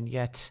empire, and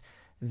yet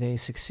they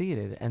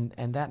succeeded.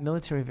 And that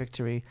military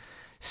victory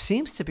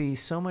seems to be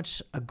so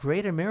much a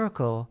greater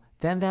miracle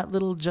than that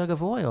little jug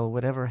of oil,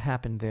 whatever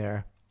happened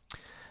there.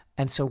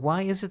 And so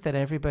why is it that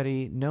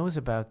everybody knows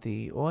about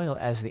the oil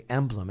as the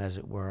emblem, as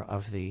it were,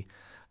 of the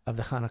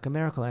Chanukah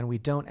miracle, and we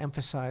don't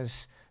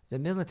emphasize the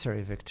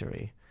military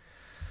victory?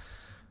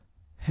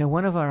 And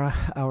one of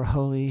our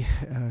holy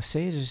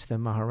sages, the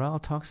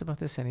Maharal, talks about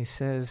this, and he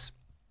says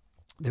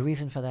the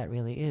reason for that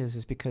really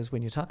is because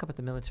when you talk about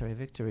the military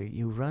victory,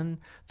 you run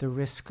the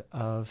risk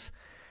of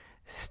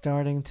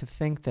starting to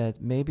think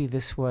that maybe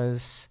this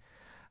was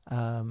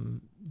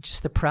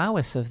just the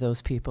prowess of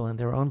those people and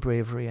their own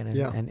bravery and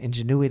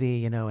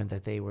ingenuity, and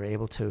that they were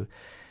able to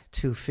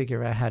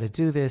figure out how to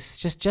do this.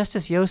 Just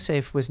as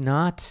Yosef was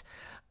not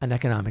an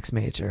economics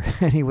major,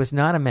 and he was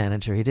not a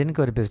manager. He didn't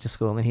go to business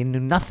school, and he knew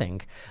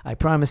nothing. I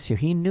promise you,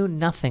 he knew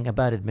nothing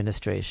about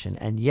administration,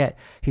 and yet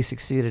he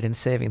succeeded in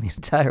saving the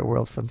entire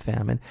world from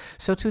famine.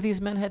 So too,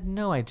 these men had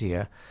no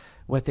idea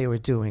what they were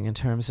doing in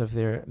terms of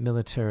their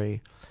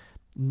military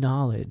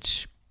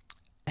knowledge.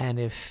 And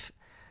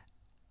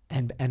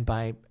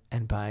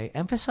by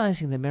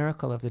emphasizing the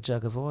miracle of the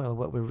jug of oil,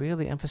 what we're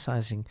really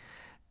emphasizing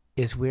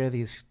is where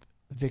these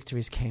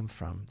victories came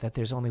from. That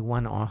there's only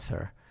one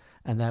author,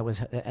 and that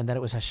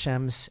it was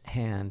Hashem's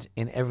hand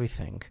in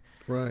everything.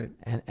 Right.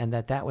 And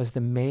that was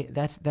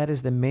that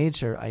is the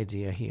major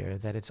idea here.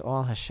 That it's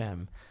all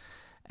Hashem,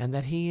 and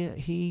that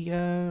he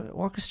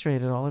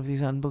orchestrated all of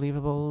these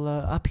unbelievable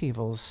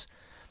upheavals.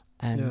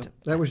 And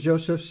that was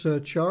Joseph's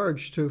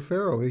charge to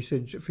Pharaoh.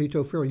 He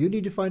told Pharaoh, "You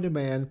need to find a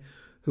man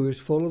who is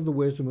full of the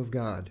wisdom of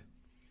God."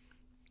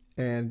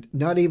 And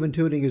not even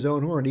tooting his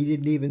own horn, he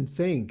didn't even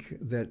think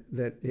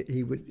that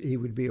he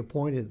would be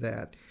appointed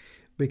that,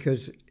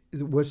 because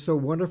what's so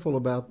wonderful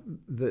about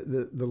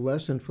the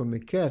lesson from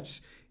Miketz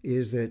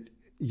is that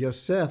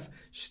Yosef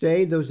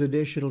stayed those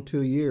additional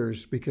 2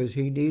 years because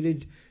he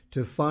needed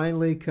to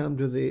finally come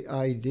to the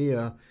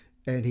idea,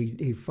 and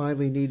he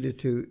finally needed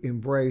to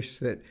embrace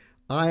that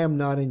I am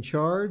not in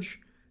charge,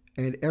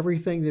 and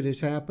everything that is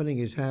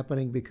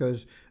happening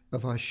because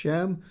of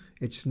Hashem.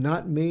 It's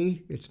not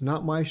me. It's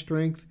not my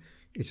strength.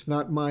 It's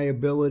not my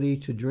ability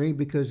to dream,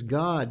 because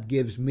God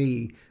gives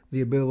me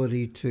the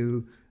ability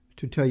to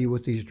tell you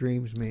what these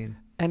dreams mean.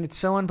 And it's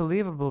so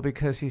unbelievable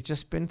because he's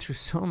just been through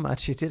so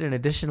much. He did an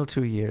additional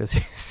 2 years.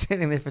 He's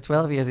sitting there for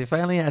 12 years. He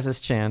finally has his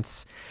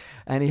chance,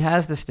 and he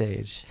has the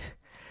stage.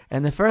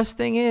 And the first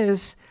thing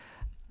is,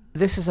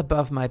 this is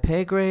above my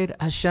pay grade.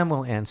 Hashem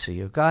will answer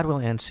you. God will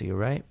answer you,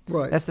 right?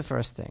 Right. That's the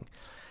first thing.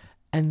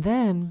 And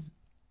then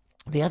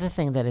the other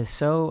thing that is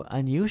so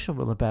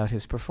unusual about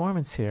his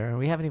performance here, and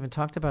we haven't even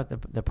talked about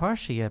the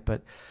Parsha yet,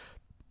 but,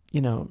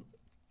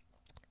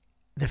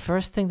 the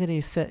first thing that he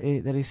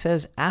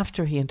says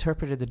after he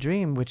interpreted the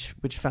dream, which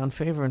found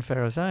favor in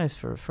Pharaoh's eyes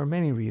for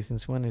many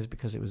reasons. One is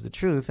because it was the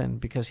truth,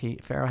 and because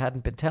Pharaoh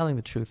hadn't been telling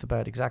the truth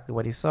about exactly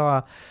what he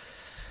saw.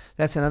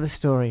 That's another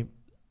story.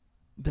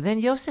 But then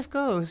Yosef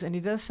goes and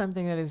he does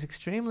something that is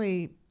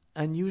extremely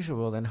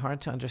unusual and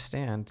hard to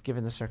understand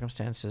given the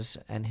circumstances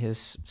and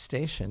his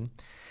station.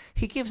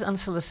 He gives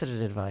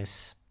unsolicited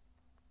advice.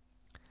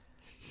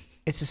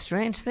 It's a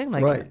strange thing.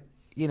 Right.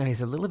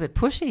 He's a little bit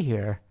pushy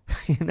here.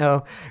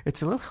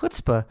 It's a little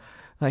chutzpah.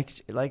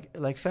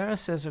 Like Pharaoh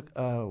says,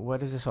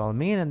 what does this all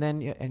mean?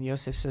 And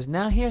Yosef says,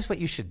 now here's what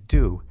you should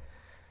do.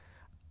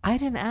 I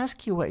didn't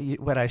ask you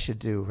what I should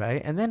do,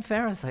 right? And then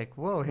Pharaoh's like,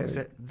 whoa,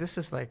 this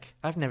is like,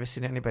 I've never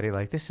seen anybody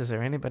like this. Is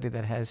there anybody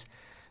that has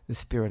the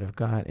Spirit of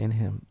God in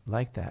him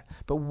like that?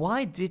 But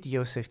why did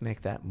Yosef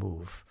make that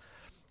move?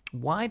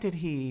 Why did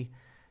he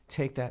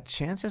take that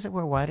chance, as it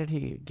were? Why did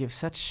he give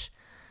such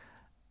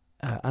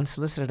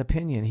unsolicited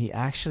opinion? He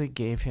actually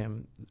gave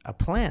him a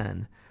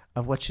plan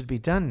of what should be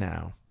done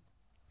now.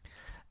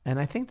 And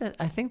I think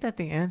that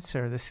the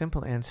answer, the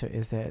simple answer,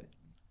 is that,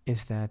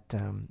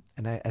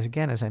 and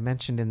as I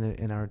mentioned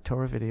in our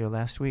Torah video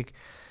last week,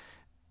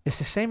 it's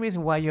the same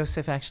reason why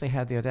Yosef actually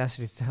had the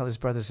audacity to tell his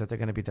brothers that they're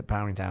going to be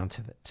bowing down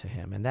to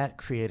him, and that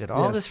created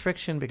all this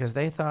friction because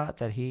they thought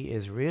that he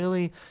is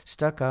really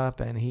stuck up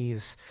and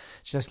he's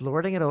just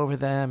lording it over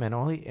them, and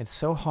it's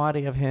so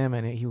haughty of him,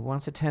 and he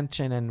wants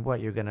attention, and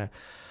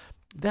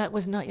that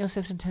was not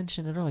Yosef's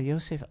intention at all.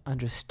 Yosef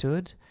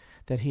understood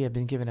that he had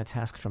been given a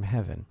task from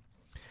heaven.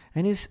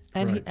 And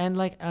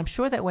I'm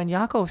sure that when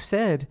Yaakov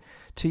said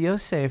to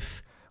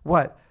Yosef,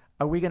 "What,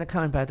 are we going to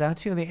come and bow down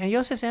to you?" And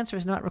Yosef's answer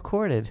is not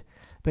recorded,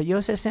 but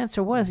Yosef's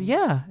answer was,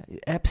 "Yeah,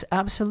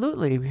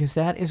 absolutely, because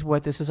that is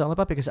what this is all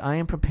about. Because I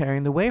am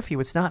preparing the way for you.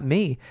 It's not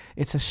me;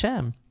 it's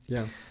Hashem."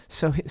 Yeah.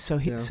 So that's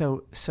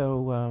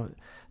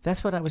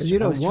what I was.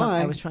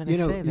 I was trying to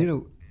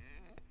say.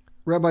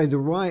 Rabbi, the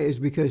why is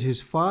because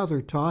his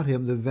father taught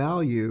him the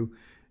value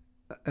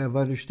of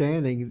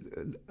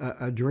understanding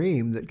a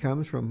dream that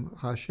comes from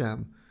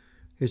Hashem.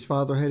 His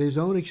father had his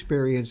own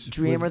experience.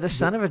 Dreamer, the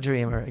son of a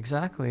dreamer,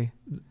 exactly.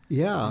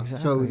 Yeah,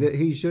 exactly.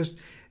 So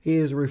he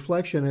is a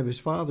reflection of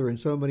his father in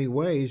so many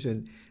ways,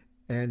 and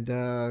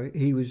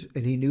he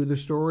knew the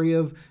story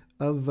of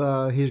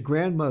his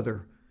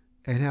grandmother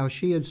and how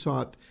she had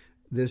sought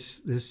this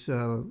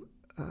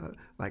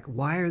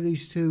why are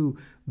these two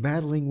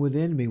battling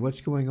within me?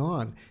 What's going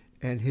on?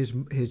 And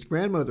his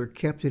grandmother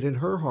kept it in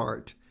her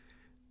heart.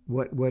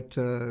 What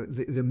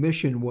the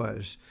mission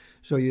was.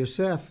 So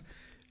Yosef,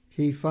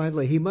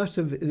 it must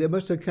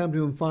have come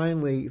to him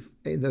finally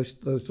in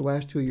those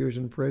last 2 years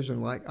in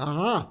prison, like,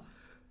 aha,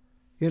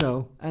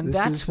 And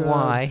that's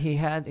why he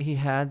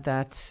had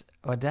that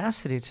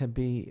audacity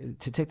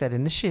to take that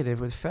initiative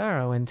with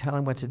Pharaoh and tell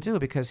him what to do,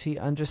 because he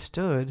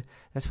understood.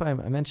 That's why I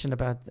mentioned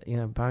about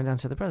bowing down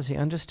to the brothers. He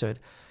understood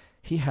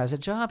he has a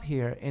job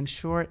here. In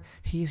short,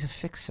 he's a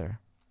fixer.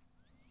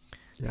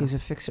 Yeah. He's a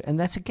fixer. And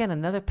that's, again,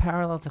 another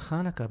parallel to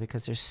Chanukah,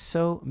 because there's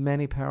so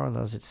many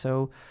parallels. It's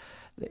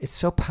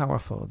so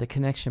powerful, the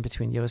connection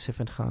between Yosef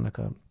and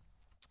Chanukah,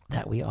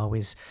 that we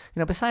always,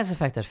 besides the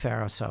fact that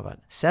Pharaoh saw about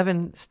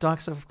 7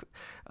 stalks of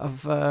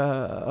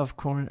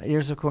corn,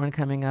 ears of corn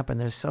coming up, and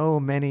there's so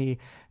many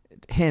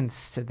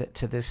hints to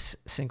this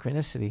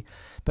synchronicity.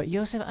 But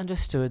Yosef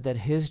understood that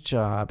his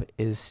job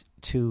is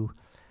to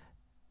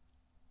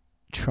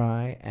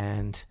try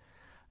and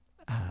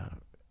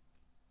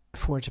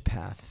forge a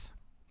path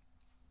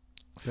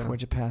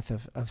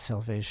of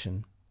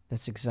salvation.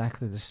 That's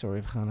exactly the story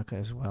of Chanukah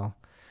as well.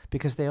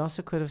 Because they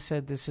also could have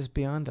said, this is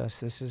beyond us.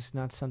 This is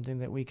not something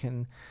that we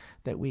can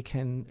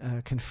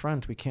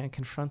confront. We can't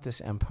confront this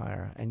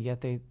empire. And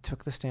yet they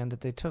took the stand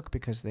that they took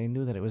because they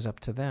knew that it was up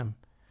to them.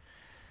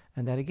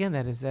 And that, again,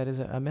 that is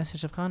a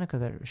message of Hanukkah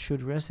that should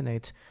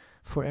resonate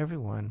for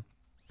everyone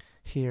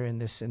here in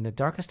the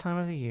darkest time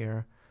of the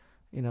year,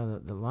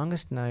 the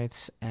longest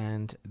nights,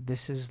 and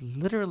this is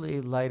literally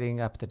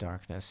lighting up the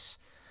darkness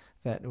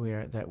that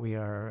we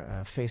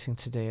are facing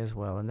today as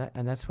well.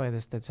 And that's why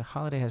that's a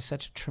holiday has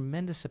such a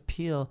tremendous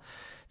appeal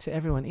to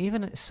everyone,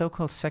 even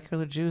so-called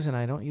secular Jews. And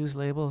I don't use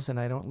labels, and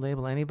I don't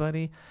label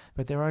anybody,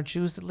 but there are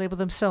Jews that label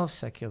themselves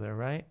secular,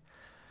 right?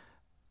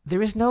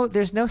 There's no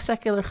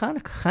secular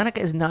Hanukkah. Hanukkah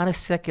is not a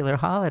secular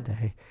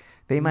holiday.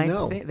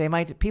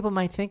 People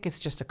might think it's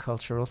just a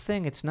cultural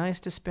thing. It's nice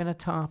to spin a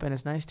top, and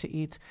it's nice to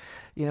eat,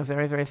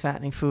 very, very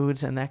fattening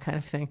foods and that kind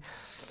of thing.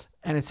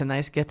 And it's a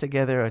nice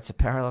get-together, or it's a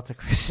parallel to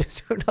Christmas.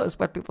 Who knows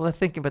what people are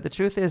thinking? But the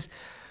truth is,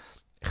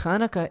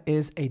 Hanukkah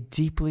is a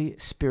deeply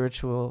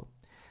spiritual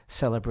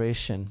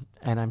celebration.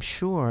 And I'm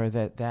sure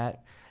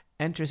that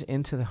enters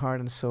into the heart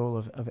and soul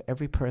of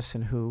every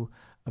person who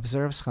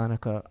observes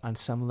Hanukkah on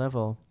some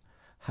level,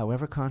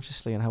 however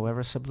consciously and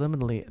however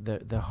subliminally.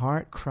 The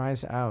heart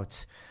cries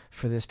out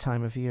for this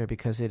time of year,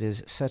 because it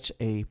is such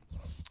a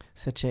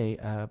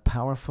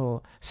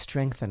powerful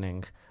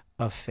strengthening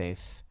of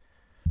faith.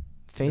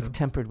 Faith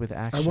tempered with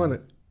action.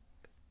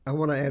 I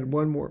want to add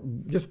one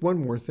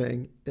more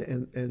thing,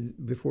 and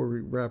before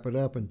we wrap it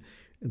up, and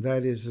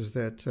that is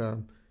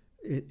that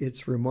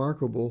it's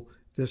remarkable,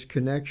 this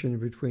connection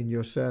between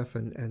Yosef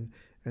and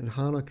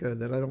Hanukkah,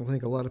 that I don't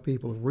think a lot of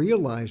people have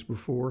realized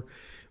before.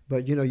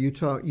 But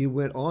you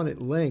went on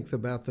at length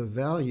about the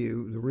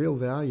real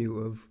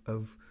value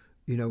of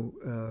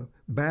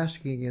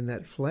basking in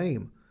that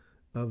flame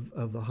of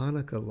the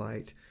Hanukkah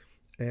light,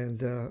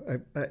 and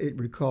it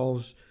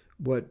recalls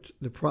what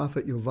the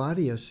prophet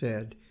Yovadia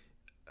said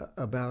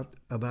about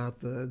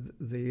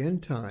the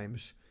end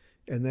times,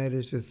 and that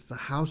is that the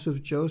house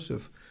of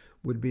Joseph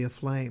would be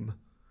aflame.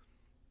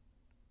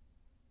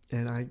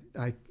 And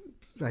I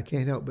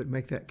can't help but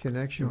make that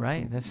connection.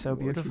 Right, that's so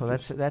beautiful.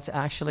 That's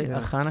actually a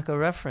Hanukkah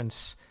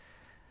reference.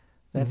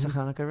 That's a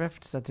Hanukkah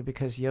reference,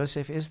 because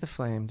Yosef is the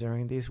flame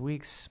during these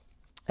weeks,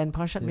 and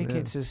Parshat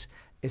Miketz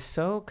is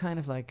so kind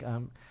of like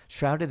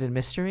shrouded in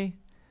mystery,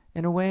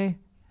 in a way.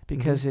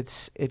 Because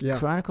it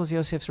chronicles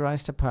Yosef's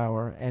rise to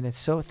power, and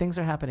things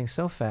are happening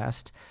so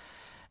fast,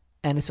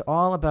 and it's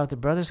all about the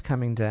brothers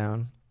coming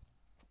down,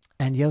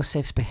 and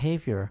Yosef's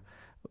behavior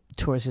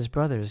towards his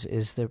brothers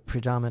is the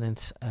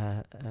predominant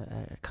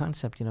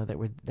concept,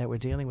 that we're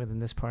dealing with in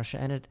this parsha,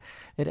 and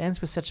it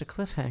ends with such a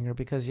cliffhanger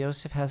because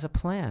Yosef has a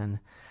plan,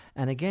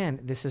 and again,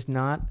 this is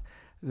not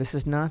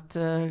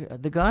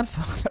The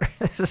Godfather.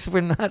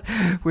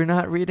 We're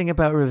not reading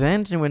about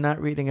revenge, and we're not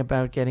reading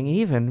about getting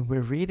even.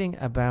 We're reading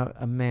about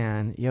a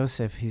man,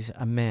 Yosef. He's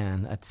a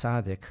man, a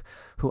tzaddik,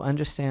 who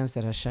understands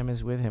that Hashem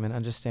is with him, and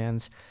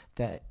understands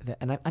that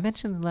and I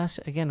mentioned in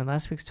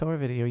last week's Torah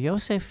video,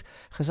 Yosef,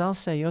 Chazal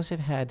say Yosef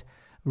had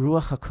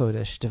Ruach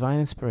HaKodesh, divine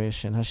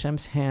inspiration,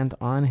 Hashem's hand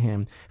on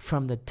him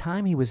from the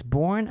time he was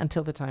born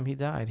until the time he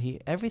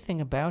died. Everything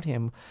about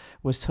him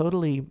was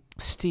totally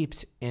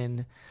steeped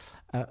in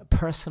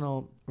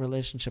personal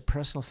relationship,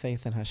 personal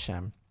faith in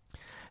Hashem.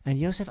 And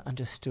Yosef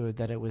understood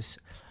that it was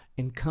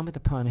incumbent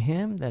upon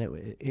him, that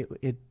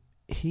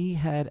he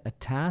had a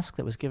task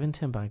that was given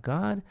to him by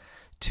God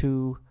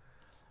to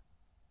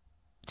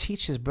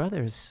teach his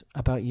brothers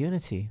about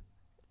unity.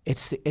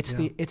 It's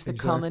the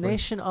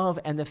culmination of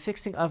and the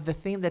fixing of the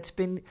theme that's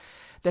been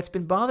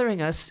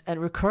bothering us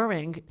and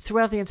recurring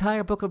throughout the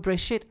entire book of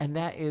Breshit, and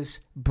that is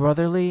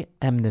brotherly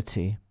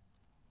enmity.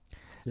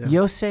 Yeah.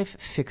 Yosef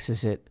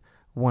fixes it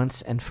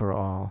once and for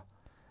all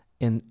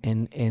in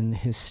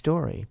his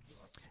story.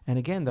 And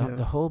again,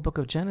 the whole book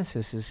of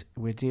Genesis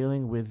we're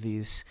dealing with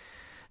these,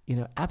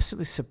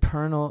 absolutely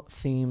supernal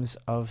themes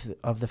of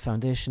the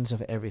foundations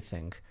of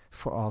everything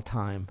for all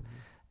time.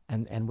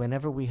 And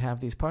whenever we have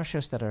these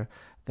parshas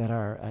that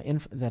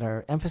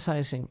are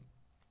emphasizing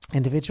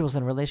individuals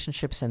and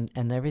relationships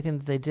and everything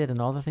that they did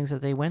and all the things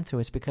that they went through,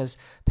 it's because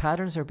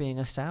patterns are being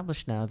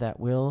established now that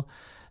will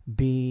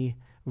be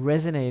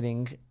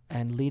resonating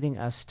and leading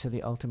us to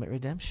the ultimate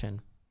redemption.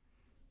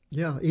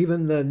 Yeah,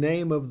 even the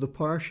name of the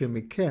parsha,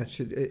 Miketz,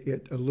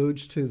 it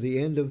alludes to the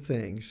end of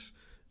things.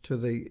 So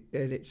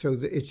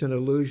it's an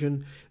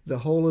allusion. The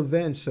whole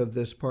events of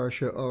this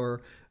parsha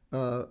are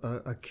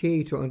a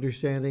key to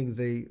understanding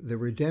the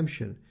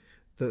redemption,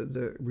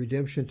 the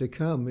redemption to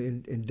come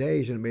in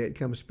days, and may it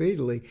come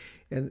speedily.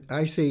 And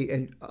I see,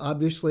 and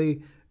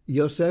obviously,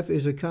 Yosef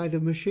is a kind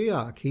of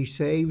Mashiach. He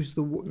saves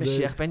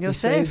Mashiach ben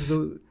Yosef.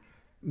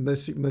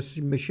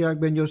 Mashiach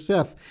ben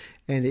Yosef,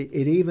 and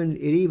it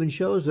even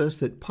shows us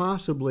that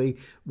possibly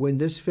when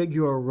this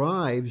figure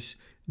arrives,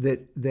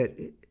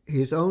 that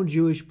his own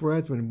Jewish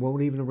brethren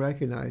won't even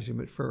recognize him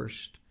at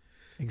first,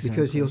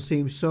 because he'll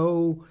seem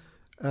so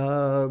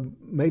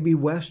maybe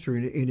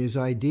Western in his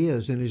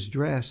ideas and his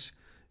dress,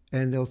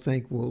 and they'll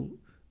think, well,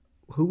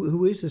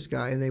 who is this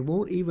guy? And they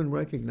won't even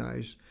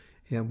recognize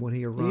him when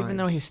he arrives, even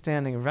though he's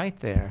standing right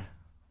there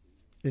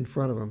in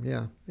front of him.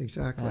 Yeah,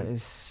 exactly. That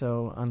is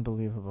so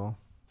unbelievable.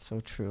 So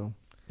true.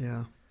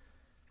 Yeah.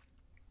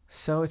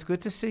 So it's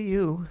good to see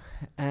you,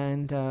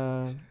 and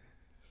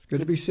it's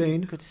good to be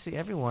seen. Good to see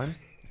everyone,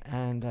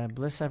 and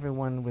bless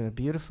everyone with a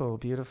beautiful,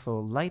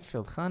 beautiful,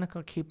 light-filled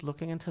Chanukah. Keep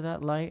looking into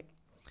that light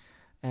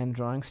and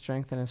drawing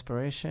strength and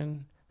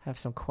inspiration. Have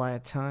some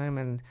quiet time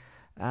and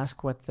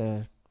ask what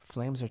the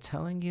flames are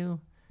telling you.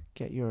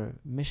 Get your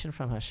mission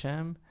from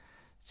Hashem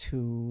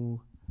to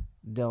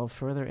delve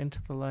further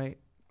into the light,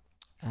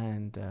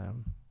 and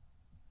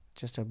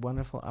just a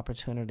wonderful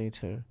opportunity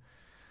to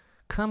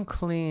come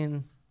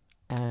clean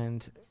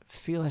and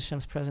feel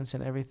Hashem's presence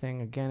in everything.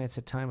 Again, it's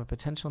a time of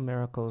potential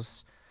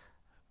miracles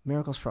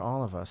for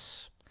all of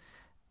us.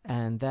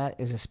 And that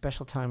is a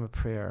special time of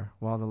prayer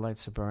while the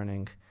lights are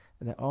burning,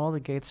 and that all the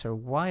gates are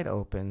wide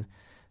open.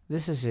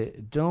 This is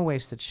it. Don't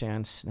waste the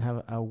chance, and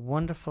have a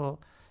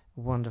wonderful,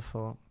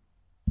 wonderful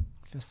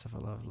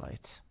festival of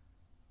light.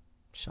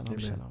 Shalom, Amen.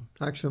 shalom.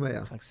 Chag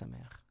Sameach. Chag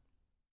Sameach.